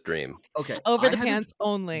we in this dream? Okay, over the pants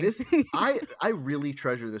only. This I really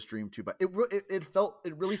treasure this dream too, but it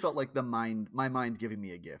really felt like my mind giving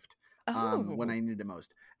me a gift when I needed it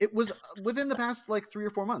most. It was within the past like 3 or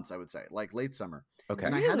 4 months, I would say, like late summer. Okay,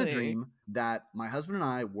 and I had a dream that my husband and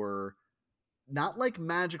I were not like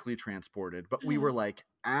magically transported, but we were like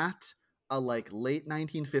at a like late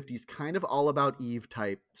 1950s kind of All About Eve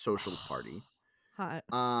type social party. Hot.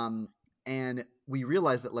 And we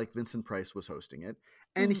realized that like Vincent Price was hosting it,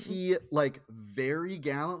 and he like very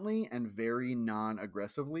gallantly and very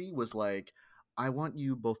non-aggressively was like, I want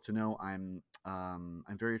you both to know I'm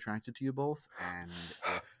very attracted to you both, and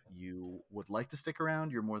if you would like to stick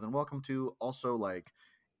around, you're more than welcome to. Also, like,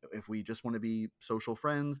 if we just want to be social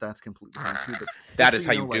friends, that's completely fine too. But that is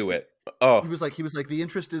how you do it. Oh, he was like, the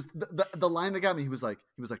interest is the line that got me. He was like,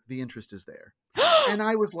 the interest is there, and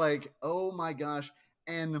I was like, oh my gosh,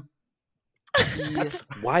 and that's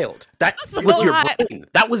wild. That was your brain.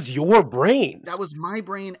 That was your brain. That was my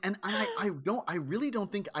brain, and I really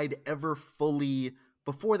don't think I'd ever fully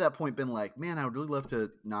before that point been like, man, I would really love to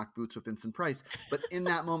knock boots with Vincent Price, but in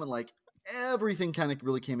that moment, like, everything kind of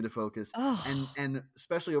really came into focus. And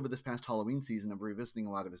especially over this past Halloween season of revisiting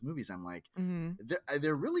a lot of his movies, I'm like,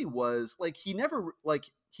 there really was like he never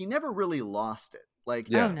really lost it. Like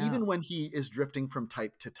even when he is drifting from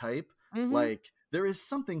type to type, like there is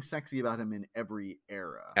something sexy about him in every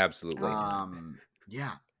era. Absolutely.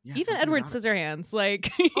 Yeah. Even Edward Scissorhands,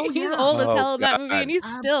 like he's old as hell in that movie, and he's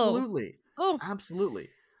absolutely.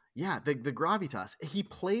 Yeah, the gravitas. He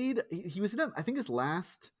played. He was in. I think his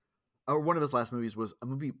last. Or one of his last movies was a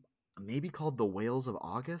movie maybe called The Whales of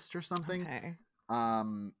August or something. Okay.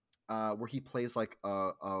 Where he plays like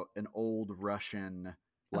an old Russian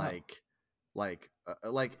I'm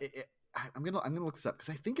gonna look this up because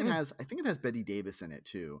I think it has Bette Davis in it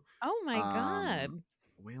too. Oh my god.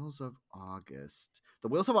 Whales of August. The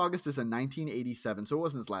Whales of August is a 1987, so it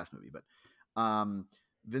wasn't his last movie, but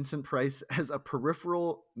Vincent Price as a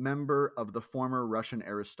peripheral member of the former Russian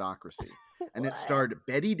aristocracy. And it starred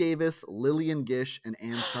Bette Davis, Lillian Gish, and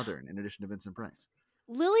Ann Sothern, in addition to Vincent Price.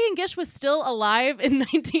 Lillian Gish was still alive in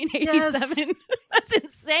 1987. Yes. That's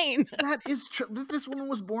insane. That is true. This woman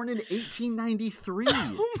was born in 1893.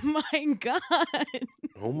 Oh my god.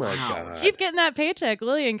 Oh my god. Keep getting that paycheck,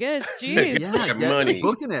 Lillian Gish. Jeez. Yeah, money.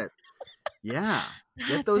 Booking it. Yeah.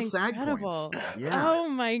 Get those SAG points. Yeah. Oh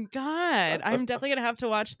my god. I'm definitely going to have to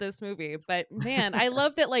watch this movie. But man, I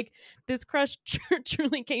love that like this crush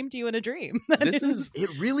truly came to you in a dream. It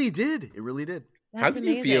really did. It really did. How did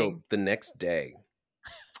you feel the next day?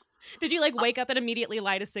 Did you like wake up and immediately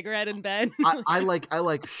light a cigarette in bed?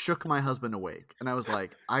 I shook my husband awake, and I was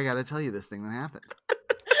like, I got to tell you this thing that happened.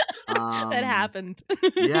 That happened.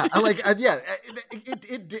 Yeah.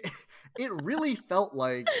 It really felt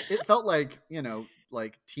like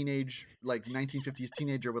like teenage, like 1950s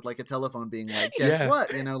teenager with like a telephone being like, guess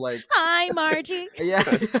what? Like, hi, Margie. Yeah.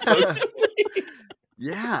 So sweet.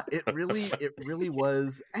 Yeah, it really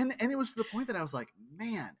was. And it was to the point that I was like,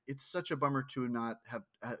 man, it's such a bummer to not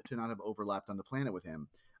have overlapped on the planet with him.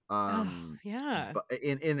 Yeah. But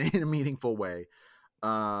in a meaningful way.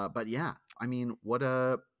 But yeah, I mean, what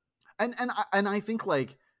a, and I think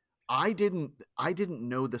like, I didn't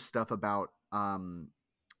know the stuff about,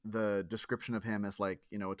 the description of him as like,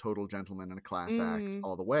 a total gentleman and a class act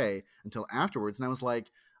all the way until afterwards. And I was like,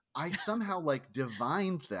 I somehow like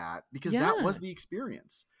divined that because that was the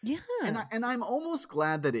experience. Yeah. And I'm almost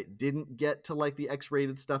glad that it didn't get to like the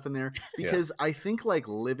X-rated stuff in there because I think like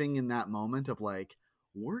living in that moment of like,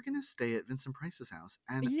 we're going to stay at Vincent Price's house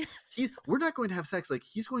and we're not going to have sex. Like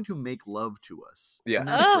he's going to make love to us.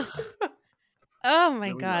 Yeah. Oh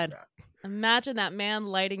my God. Imagine that man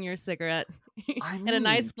lighting your cigarette in a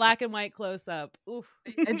nice black and white close up. Oof.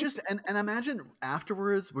 and imagine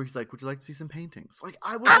afterwards where he's like, would you like to see some paintings? Like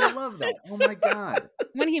I would love that. Oh my God.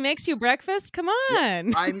 When he makes you breakfast, come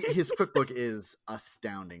on. Yeah, his cookbook is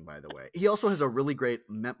astounding, by the way. He also has a really great,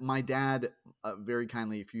 my dad very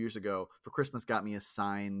kindly a few years ago for Christmas got me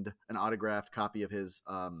an autographed copy of his,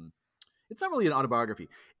 it's not really an autobiography.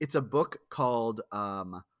 It's a book called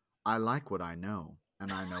I Like What I Know.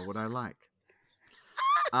 And I Know What I Like,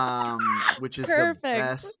 which is Perfect. The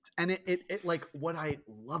best. And it like what I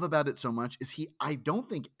love about it so much is I don't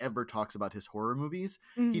think ever talks about his horror movies.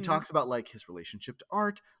 Mm-hmm. He talks about like his relationship to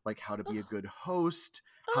art, like how to be a good host,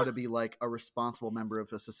 how to be like a responsible member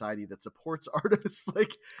of a society that supports artists.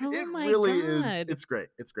 Like it really is. It's great.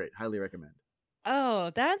 It's great. Highly recommend. Oh,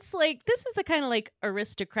 that's like, this is the kind of like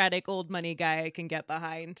aristocratic old money guy I can get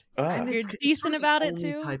behind. And you're decent about it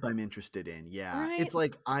too. Type I'm interested in. Yeah. Right. It's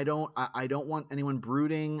like, I don't want anyone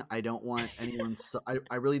brooding. I don't want anyone.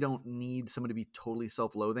 I really don't need someone to be totally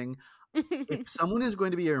self-loathing. If someone is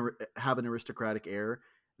going to have an aristocratic air,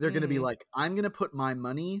 They're going to be like, I'm going to put my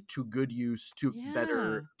money to good use to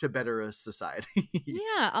better a society.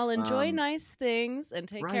 Yeah, I'll enjoy nice things and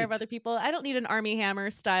take care of other people. I don't need an Armie Hammer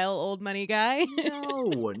style old money guy. No.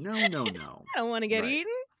 I don't want to get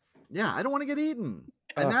eaten. Yeah, I don't want to get eaten.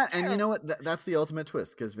 And you know what? That's the ultimate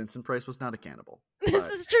twist, because Vincent Price was not a cannibal.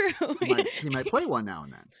 This is true. He might play one now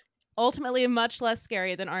and then. Ultimately, much less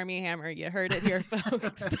scary than Armie Hammer. You heard it here,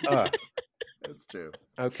 folks. That's true.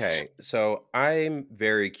 Okay, so I'm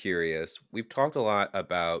very curious. We've talked a lot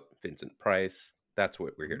about Vincent Price. That's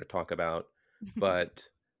what we're here to talk about. But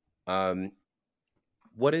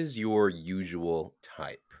what is your usual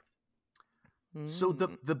type? So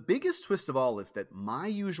the biggest twist of all is that my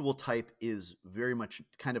usual type is very much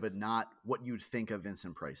kind of not what you'd think a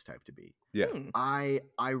Vincent Price type to be. Yeah. I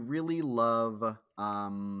really love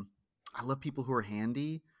I love people who are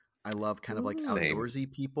handy. I love kind of like outdoorsy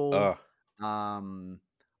people.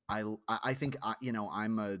 I think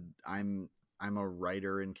I'm a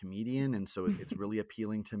writer and comedian, and so it's really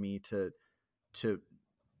appealing to me to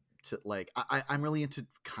like I'm really into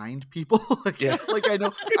kind people. Like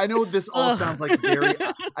I know this all sounds like very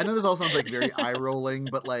eye rolling,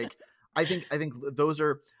 but like I think those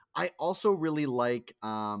are. I also really like.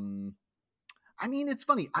 I mean, it's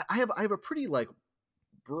funny. I have a pretty like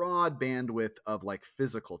broad bandwidth of like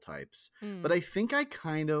physical types, but I think I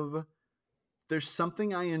kind of there's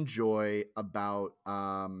something I enjoy about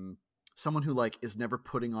someone who like is never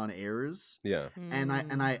putting on airs. Yeah.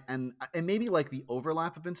 And maybe like the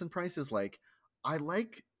overlap of Vincent Price is like I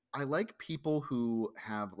like people who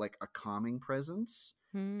have like a calming presence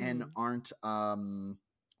and aren't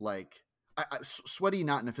like sweaty,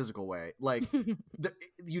 not in a physical way. Like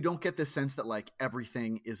you don't get this sense that like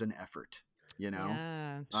everything is an effort, you know?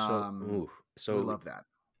 Yeah. So I love that.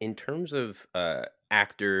 In terms of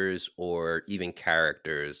actors or even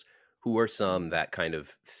characters, who are some that kind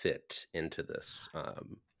of fit into this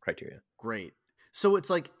criteria? Great. So it's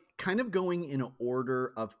like kind of going in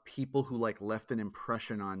order of people who like left an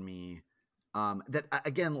impression on me. That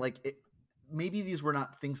again, like maybe these were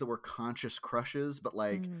not things that were conscious crushes, but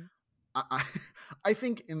like I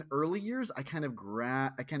think in early years I kind of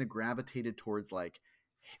gravitated towards like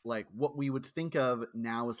what we would think of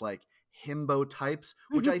now as like himbo types,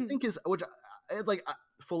 which I think is like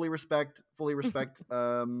fully respect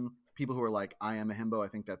people who are like, I am a himbo. I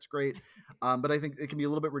think that's great. But I think it can be a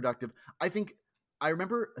little bit reductive. I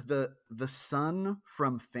remember the son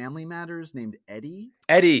from Family Matters named Eddie.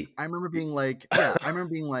 I remember being like,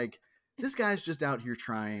 this guy's just out here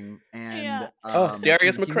trying. And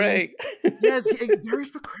Darius McCray. Yes,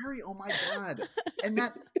 Darius McCray. Oh my God. And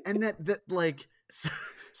that like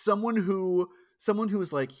someone who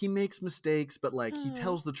is like, he makes mistakes, but like he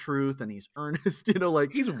tells the truth and he's earnest, you know,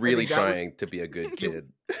 like he's really trying to be a good kid.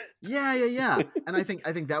 Yeah. And I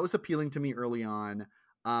think that was appealing to me early on.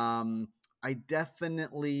 I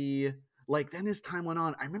definitely like, then as time went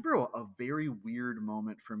on, I remember a very weird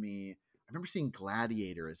moment for me. I remember seeing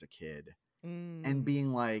Gladiator as a kid and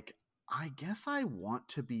being like, I guess I want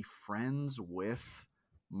to be friends with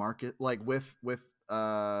Marcus, like with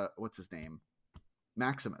what's his name?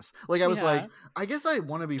 Maximus. Like I was like, I guess I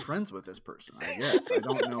want to be friends with this person. I guess I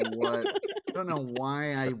don't know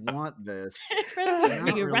why I want this. I'm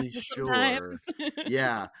not really sure.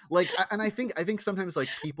 Yeah, like, and I think sometimes like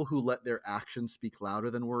people who let their actions speak louder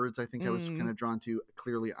than words. I think I was kind of drawn to.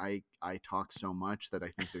 Clearly, I talk so much that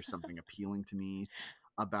I think there's something appealing to me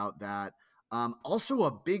about that. Also,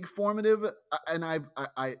 a big formative, and I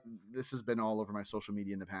this has been all over my social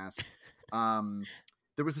media in the past.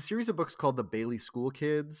 There was a series of books called The Bailey School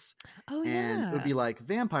Kids. Oh, yeah. And it would be like,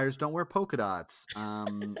 vampires don't wear polka dots.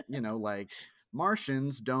 You know, like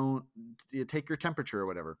Martians don't take your temperature or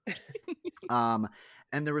whatever. And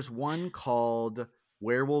there was one called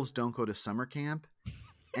Werewolves Don't Go to Summer Camp.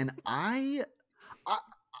 And I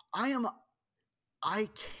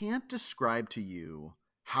can't describe to you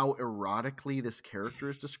how erotically this character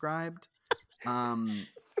is described.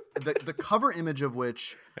 The cover image of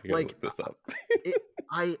which, like, look this up.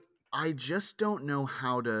 I just don't know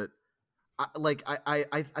how to. I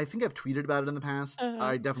think I've tweeted about it in the past.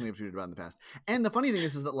 I definitely have tweeted about it in the past. And the funny thing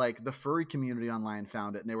is that like the furry community online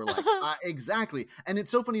found it and they were like, exactly. And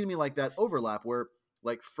it's so funny to me, like that overlap where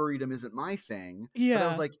like furrydom isn't my thing. Yeah. But I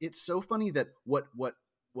was like, it's so funny that what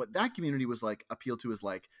that community was like appealed to is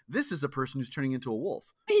like, this is a person who's turning into a wolf.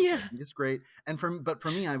 Yeah. It's great. And for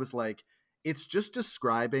me, I was like, it's just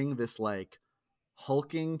describing this like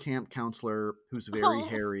hulking camp counselor who's very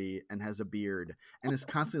hairy and has a beard and is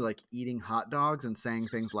constantly like eating hot dogs and saying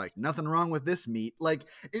things like nothing wrong with this meat. Like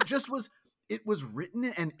it was written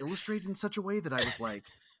and illustrated in such a way that I was like,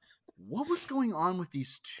 what was going on with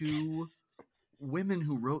these two women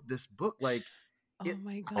who wrote this book? Like, oh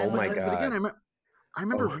my god! But again, I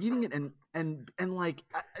remember reading it and like,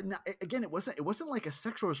 again, it wasn't like a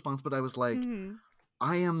sexual response, but I was like,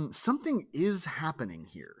 something is happening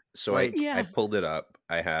here. So like, I pulled it up.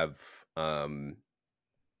 I have.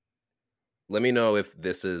 Let me know if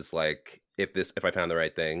this is like if I found the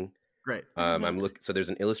right thing. Great. I'm looking. So there's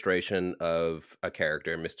an illustration of a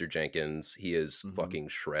character, Mr. Jenkins. He is fucking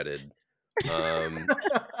shredded.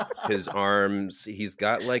 His arms. He's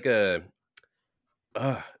got like a,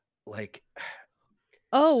 like.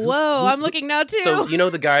 Oh whoa! I'm looking now too. So you know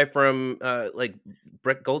the guy from like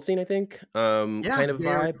Brett Goldstein, I think. Kind of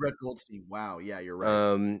vibe. Brett Goldstein. Wow. Yeah, you're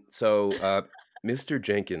right. So Mr.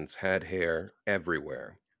 Jenkins had hair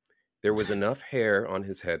everywhere. There was enough hair on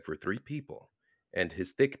his head for 3 people, and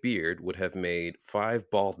his thick beard would have made 5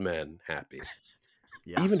 bald men happy.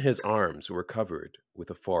 Yeah. Even his arms were covered with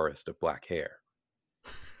a forest of black hair.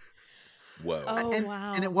 Whoa. Oh,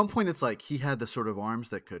 wow. And at one point it's like he had the sort of arms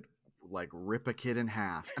that could like rip a kid in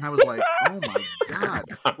half. And I was like, oh my God.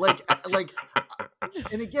 Like,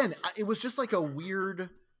 and again, it was just like a weird,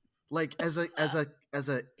 like as a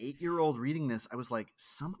 8-year-old reading this, I was like,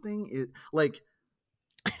 something is like,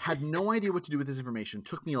 had no idea what to do with this information.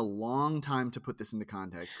 Took me a long time to put this into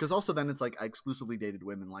context. Because also then it's like I exclusively dated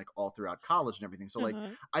women like all throughout college and everything. So like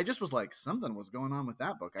I just was like, something was going on with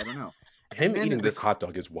that book. I don't know. Him eating this hot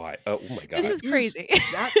dog is why. Oh my God. This is crazy.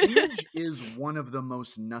 That image is one of the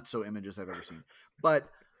most nutso images I've ever seen. But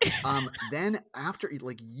then after,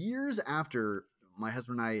 like years after my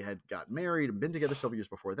husband and I had got married and been together several years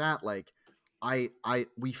before that, like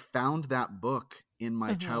we found that book in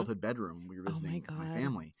my childhood bedroom. We were visiting my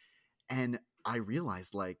family, and I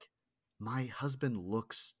realized like my husband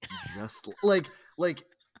looks just like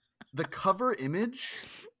the cover image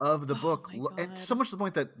of the book, and so much to the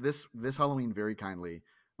point that this Halloween, very kindly,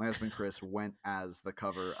 my husband Chris went as the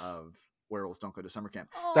cover of Werewolves Don't Go to Summer Camp.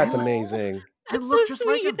 That's amazing. And looked so just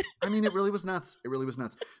sweet. Like him. I mean, it really was nuts. It really was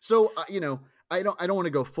nuts. So you know, I don't want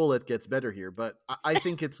to go full It Gets Better here, but I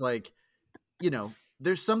think it's like, you know,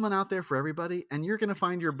 there's someone out there for everybody, and you're going to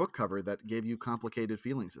find your book cover that gave you complicated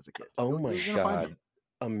feelings as a kid. Oh my God.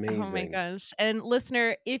 Amazing. Oh my gosh. And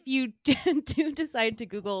listener, if you do decide to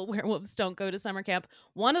Google Werewolves Don't Go to Summer Camp,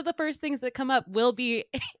 one of the first things that come up will be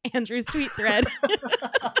Andrew's tweet thread.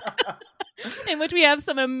 In which we have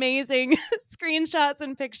some amazing screenshots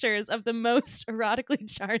and pictures of the most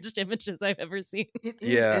erotically charged images I've ever seen. It is,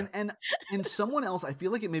 yeah. And someone else, I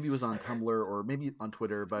feel like it maybe was on Tumblr or maybe on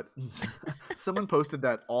Twitter, but someone posted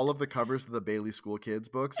that all of the covers of the Bailey School Kids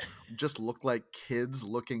books just look like kids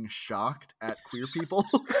looking shocked at queer people.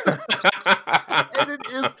 And it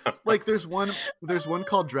is like there's one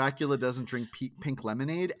called Dracula Doesn't Drink Pink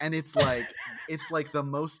Lemonade, and it's like the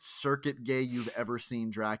most circuit gay you've ever seen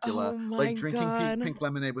Dracula, like drinking pink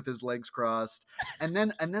lemonade with his legs crossed, and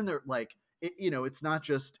then they're like, it's not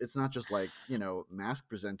just like, mask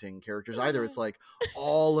presenting characters either. It's like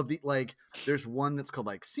all of the, like, there's one that's called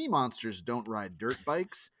like Sea Monsters Don't Ride Dirt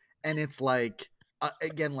Bikes, and it's like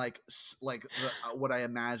again what I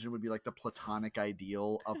imagine would be like the platonic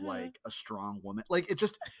ideal of like a strong woman. Like it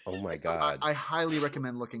just, oh my God, I highly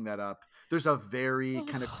recommend looking that up. There's a very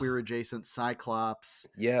kind of queer adjacent Cyclops.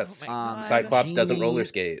 Yes, Cyclops Genie, doesn't roller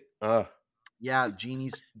skate. Yeah,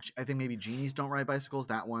 Genies. I think maybe Genies Don't Ride Bicycles.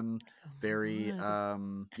 That one, very,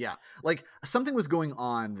 yeah. Like something was going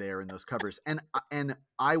on there in those covers, and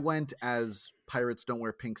I went as Pirates Don't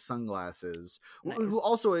Wear Pink Sunglasses, who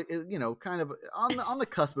also, kind of on the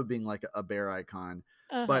cusp of being like a bear icon.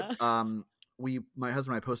 But my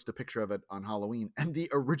husband and I posted a picture of it on Halloween, and the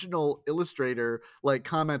original illustrator like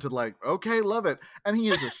commented like, "Okay, love it," and he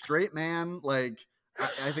is a straight man, like.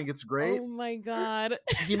 I think it's great. Oh my God.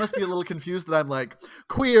 He must be a little confused that I'm like,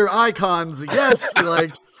 queer icons, yes,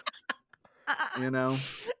 like,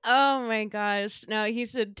 Oh my gosh. No, he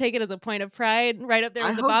should take it as a point of pride right up there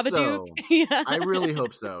with the Babadook. So. Yeah. I really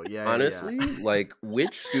hope so. Yeah. Honestly, like,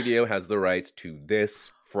 which studio has the rights to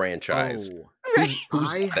this franchise?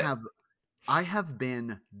 I have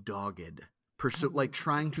been dogged, like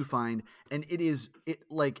trying to find, and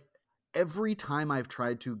every time I've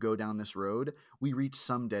tried to go down this road, we reach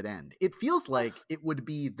some dead end. It feels like it would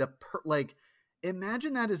be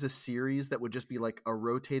imagine that as a series that would just be like a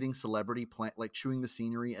rotating celebrity like chewing the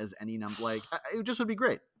scenery as any number. Like it just would be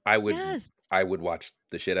great. I would watch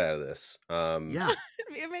the shit out of this. Yeah,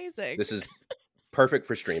 it'd be amazing. This is perfect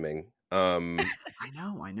for streaming. I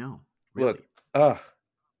know. Really. Look,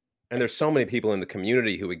 and there's so many people in the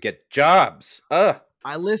community who would get jobs.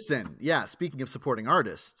 listen. Yeah, speaking of supporting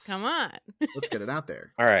artists. Come on. Let's get it out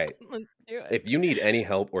there. All right. Let's do it. If you need any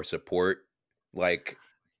help or support, like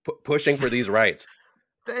pushing for these rights,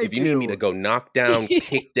 if you need me to go knock down,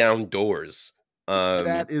 kick down doors.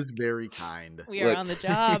 That is very kind. We are on the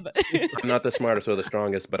job. I'm not the smartest or the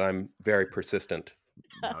strongest, but I'm very persistent.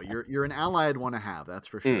 No, you're an ally I'd want to have, that's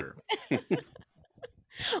for sure.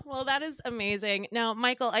 Well, that is amazing. Now,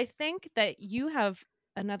 Michael, I think that you have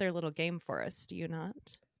another little game for us, do you not?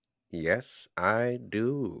 Yes, I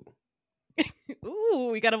do. Ooh,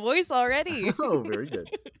 we got a voice already. Oh, very good.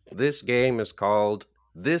 This game is called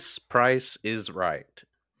This Price is Right.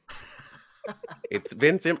 It's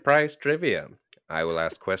Vincent Price trivia. I will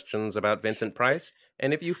ask questions about Vincent Price,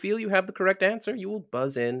 and if you feel you have the correct answer, you will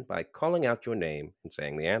buzz in by calling out your name and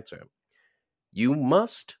saying the answer. You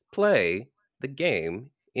must play the game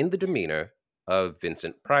in the demeanor of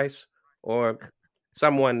Vincent Price or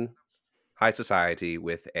someone high society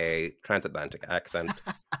with a transatlantic accent.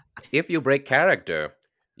 If you break character,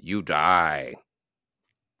 you die.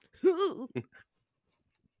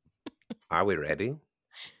 Are we ready?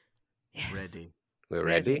 Yes. Ready. We're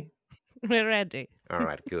ready? We're ready. All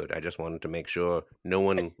right, good. I just wanted to make sure no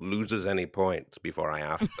one loses any points before I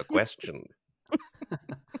ask the question.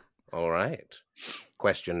 All right.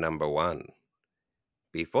 Question number 1.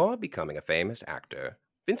 Before becoming a famous actor,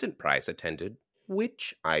 Vincent Price attended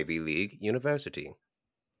which Ivy League university?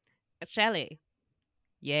 Shelley.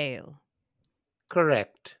 Yale.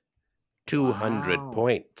 Correct. 200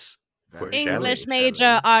 points for Shelley. English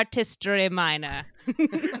major, art history minor.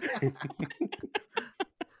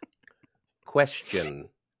 Question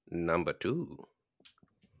number 2.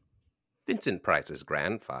 Vincent Price's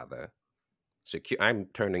grandfather I'm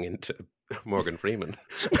turning into Morgan Freeman.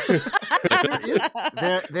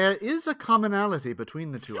 there is a commonality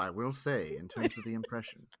between the two, I will say, in terms of the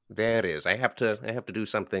impression. There is. I have to do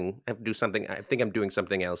something. I think I'm doing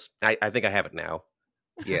something else. I think I have it now.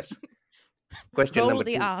 Yes. Question number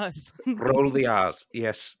 2. Roll the R's. Roll the R's.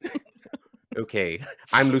 Yes. Okay.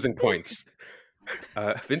 I'm losing points.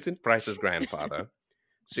 Vincent Price's grandfather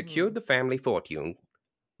secured the family fortune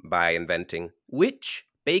by inventing which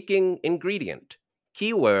baking ingredient?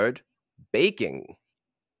 Keyword, baking.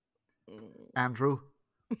 Andrew?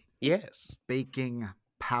 Yes. Baking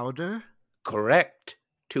powder? Correct.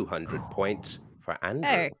 200 points for Andrew.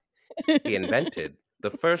 Hey. He invented the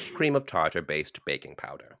first cream of tartar-based baking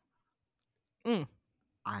powder.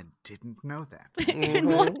 I didn't know that. In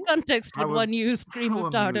what context would one use cream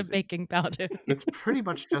of tartar baking powder? It's pretty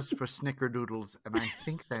much just for snickerdoodles, and I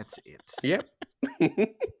think that's it. Yep.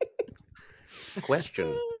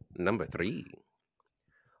 Question number 3.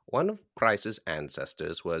 One of Price's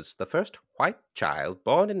ancestors was the first white child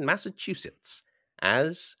born in Massachusetts,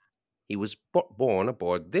 as he was born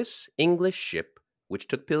aboard this English ship which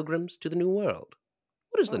took pilgrims to the New World.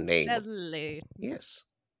 What is the name? Shelley. Yes.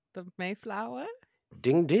 The Mayflower?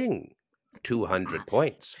 Ding ding. 200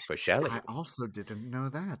 points for Shelley. I also didn't know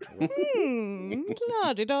that.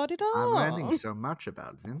 La-di-da-di-da. I'm learning so much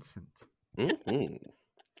about Vincent. Mm-hmm.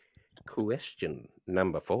 Question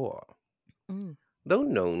number 4. Though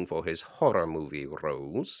known for his horror movie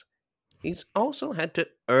roles, he's also had to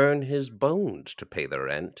earn his bones to pay the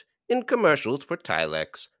rent in commercials for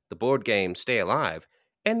Tilex, the board game Stay Alive,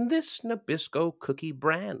 and this Nabisco cookie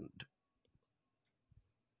brand.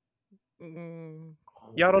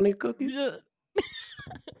 Y'all don't need cookies?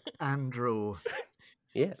 Andrew.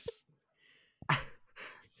 Yes.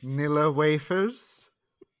 Nilla wafers?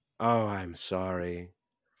 Oh, I'm sorry.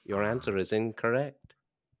 Your answer is incorrect.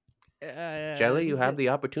 Shelley, you have the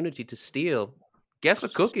opportunity to steal. Guess a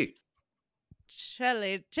cookie.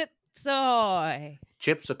 Shelley, Chips Ahoy.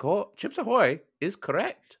 Chips Ahoy is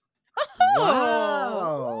correct.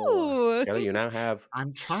 Wow. Shelley, you now have...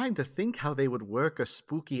 I'm trying to think how they would work a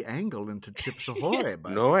spooky angle into Chips Ahoy,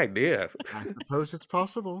 but no idea. I suppose it's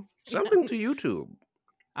possible. Something to YouTube.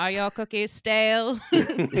 Are your cookies stale?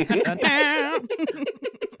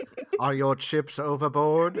 Are your chips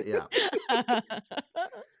overboard? Yeah.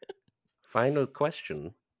 Final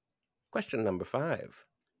question. Question number 5.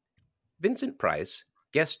 Vincent Price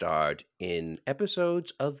guest starred in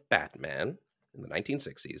episodes of Batman in the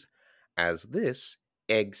 1960s as this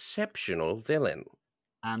exceptional villain.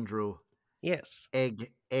 Andrew. Yes.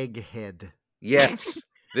 Egghead. Yes,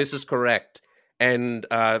 this is correct. And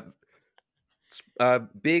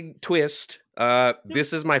big twist.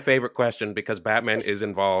 This is my favorite question because Batman is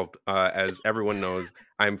involved. As everyone knows,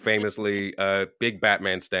 I'm famously a big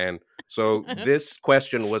Batman stan. So this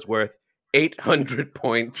question was worth 800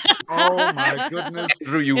 points. Oh my goodness.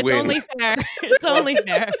 Drew, you it's win. Only fair. It's only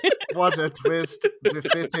fair. What a twist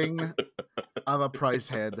befitting I'm a price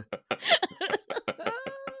head.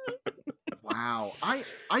 Wow.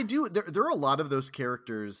 I do. There are a lot of those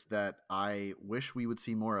characters that I wish we would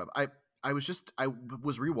see more of. I was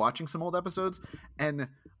rewatching some old episodes, and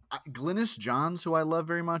Glynis Johns, who I love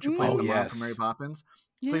very much, who plays the mom from Mary Poppins,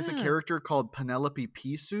 plays a character called Penelope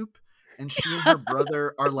Pea Soup, and she and her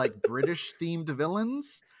brother are like British themed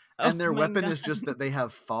villains. And their weapon is just that they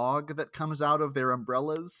have fog that comes out of their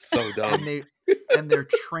umbrellas. So dumb. And they're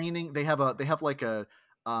training. They have like a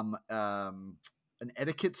an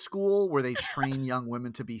etiquette school where they train young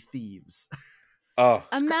women to be thieves. Oh,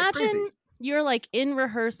 imagine you're like in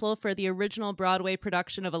rehearsal for the original Broadway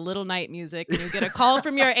production of A Little Night Music, and you get a call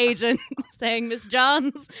from your agent saying, "Miss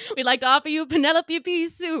Johns, we'd like to offer you Penelope Pea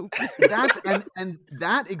Soup." That's and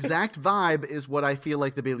that exact vibe is what I feel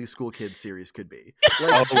like the Bailey School Kids series could be.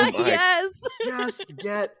 Like, just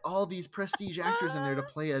get all these prestige actors in there to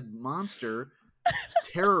play a monster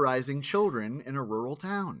terrorizing children in a rural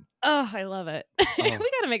town. Oh, I love it. We got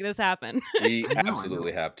to make this happen. We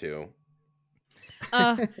absolutely have to.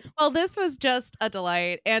 Well, this was just a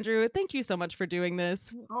delight. Andrew, thank you so much for doing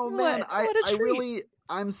this. Oh man, I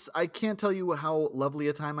can't tell you how lovely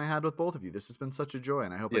a time I had with both of you. This has been such a joy,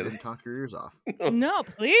 and I hope I didn't talk your ears off. No,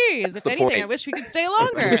 please. If anything, point. I wish we could stay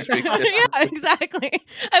longer. Yeah, exactly.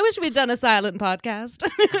 I wish we'd done a silent podcast.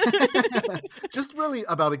 Just really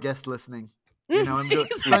about a guest listening. You know, I'm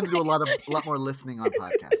trying to do a lot more listening on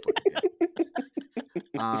podcasts.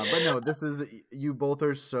 But no, you both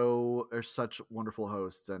are such wonderful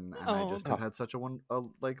hosts, and I just have had such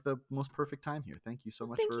the most perfect time here. Thank you so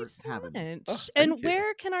much for having me. And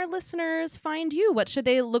where can our listeners find you? What should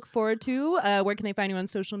they look forward to? Where can they find you on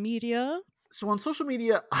social media? So on social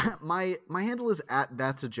media, my handle is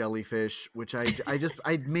 @that'sajellyfish, which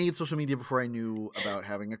I made social media before I knew about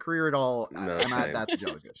having a career at all. I'm at That's a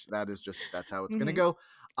Jellyfish. That's how it's gonna go.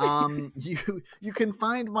 You can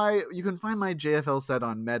find my JFL set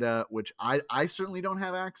on Meta, which I certainly don't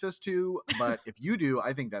have access to, but if you do,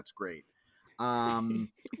 I think that's great. And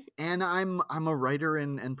I'm a writer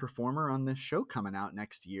and performer on this show coming out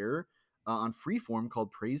next year. On Freeform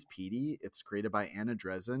called Praise Petey. It's created by Anna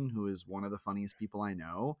Dresden, who is one of the funniest people I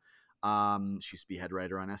know. She used to be head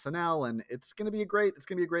writer on SNL, and it's gonna be a great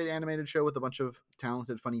animated show with a bunch of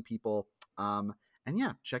talented, funny people. And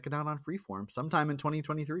yeah, check it out on Freeform sometime in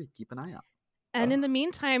 2023. Keep an eye out. And in the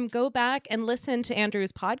meantime, go back and listen to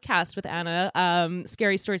Andrew's podcast with Anna,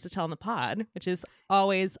 Scary Stories to Tell in the Pod, which is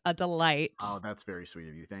always a delight. Oh, that's very sweet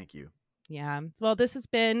of you. Thank you. Yeah. Well, this has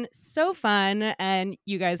been so fun. And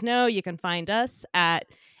you guys know you can find us at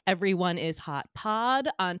Everyone Is Hot Pod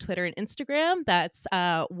on Twitter and Instagram. That's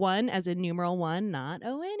 1 as in numeral 1, not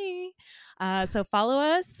O-N-E. So follow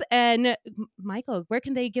us. And Michael, where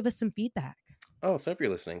can they give us some feedback? Oh, so if you're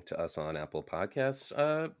listening to us on Apple Podcasts,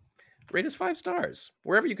 rate us 5 stars.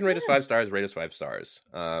 Wherever you can rate us 5 stars, rate us 5 stars.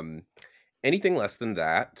 Anything less than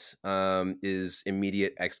that is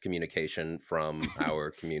immediate excommunication from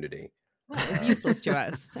our community. It's useless to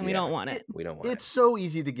us, and we don't want it. We don't want it. It's so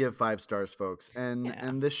easy to give 5 stars, folks,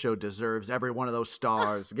 and this show deserves every one of those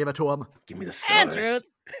stars. Give it to them. Give me the stars. Andrew,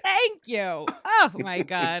 thank you. Oh, my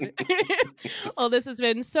God. Well, this has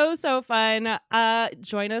been so fun.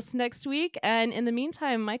 Join us next week. And in the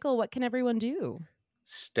meantime, Michael, what can everyone do?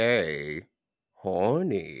 Stay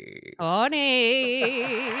horny. Horny.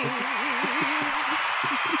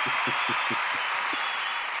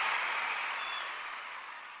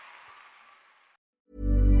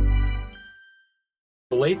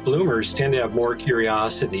 Late bloomers tend to have more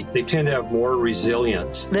curiosity. They tend to have more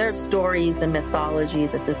resilience. There's stories and mythology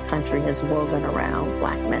that this country has woven around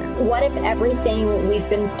Black men. What if everything we've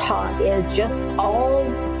been taught is just all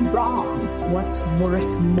wrong? What's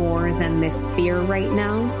worth more than this fear right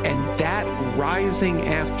now? And that rising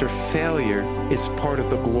after failure is part of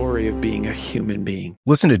the glory of being a human being.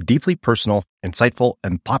 Listen to deeply personal, insightful,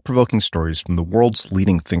 and thought-provoking stories from the world's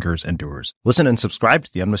leading thinkers and doers. Listen and subscribe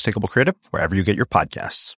to The Unmistakable Creative wherever you get your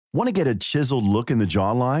podcasts. Want to get a chiseled look in the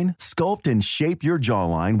jawline? Sculpt and shape your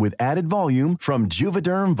jawline with added volume from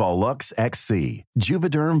Juvederm Volux XC.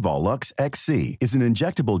 Juvederm Volux XC is an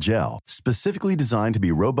injectable gel specifically designed to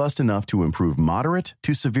be robust enough to improve moderate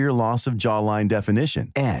to severe loss of jawline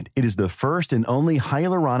definition. And it is the first and only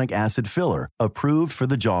hyaluronic acid filler approved for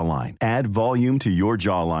the jawline. Add volume to your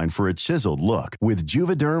jawline for a chiseled look with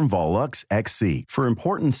Juvederm Volux XC. For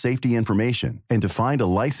important safety information and to find a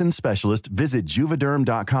licensed specialist, visit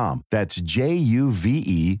Juvederm.com. That's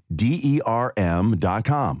Juvederm.com.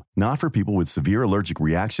 Not for people with severe allergic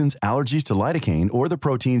reactions, allergies to lidocaine, or the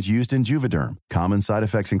proteins used in Juvederm. Common side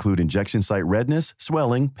effects include injection site redness,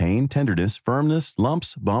 swelling, pain, tenderness, firmness,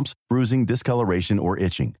 lumps, bumps, bruising, discoloration, or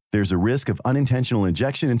itching. There's a risk of unintentional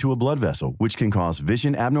injection into a blood vessel, which can cause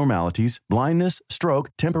vision abnormalities, blindness, stroke,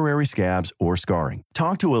 temporary scabs, or scarring.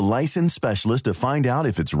 Talk to a licensed specialist to find out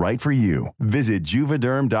if it's right for you. Visit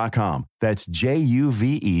Juvederm.com. That's JUVEDERM.com.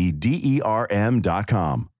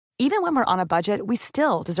 Even when we're on a budget, we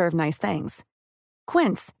still deserve nice things.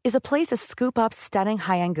 Quince is a place to scoop up stunning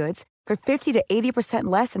high-end goods for 50 to 80%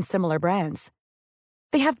 less than similar brands.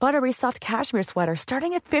 They have buttery soft cashmere sweaters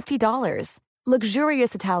starting at $50,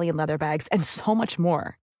 luxurious Italian leather bags, and so much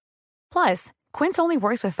more. Plus, Quince only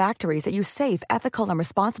works with factories that use safe, ethical, and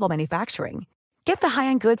responsible manufacturing. Get the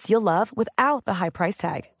high-end goods you'll love without the high price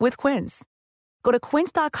tag with Quince. Go to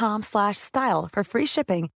quince.com/style for free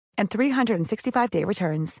shipping and 365-day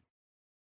returns.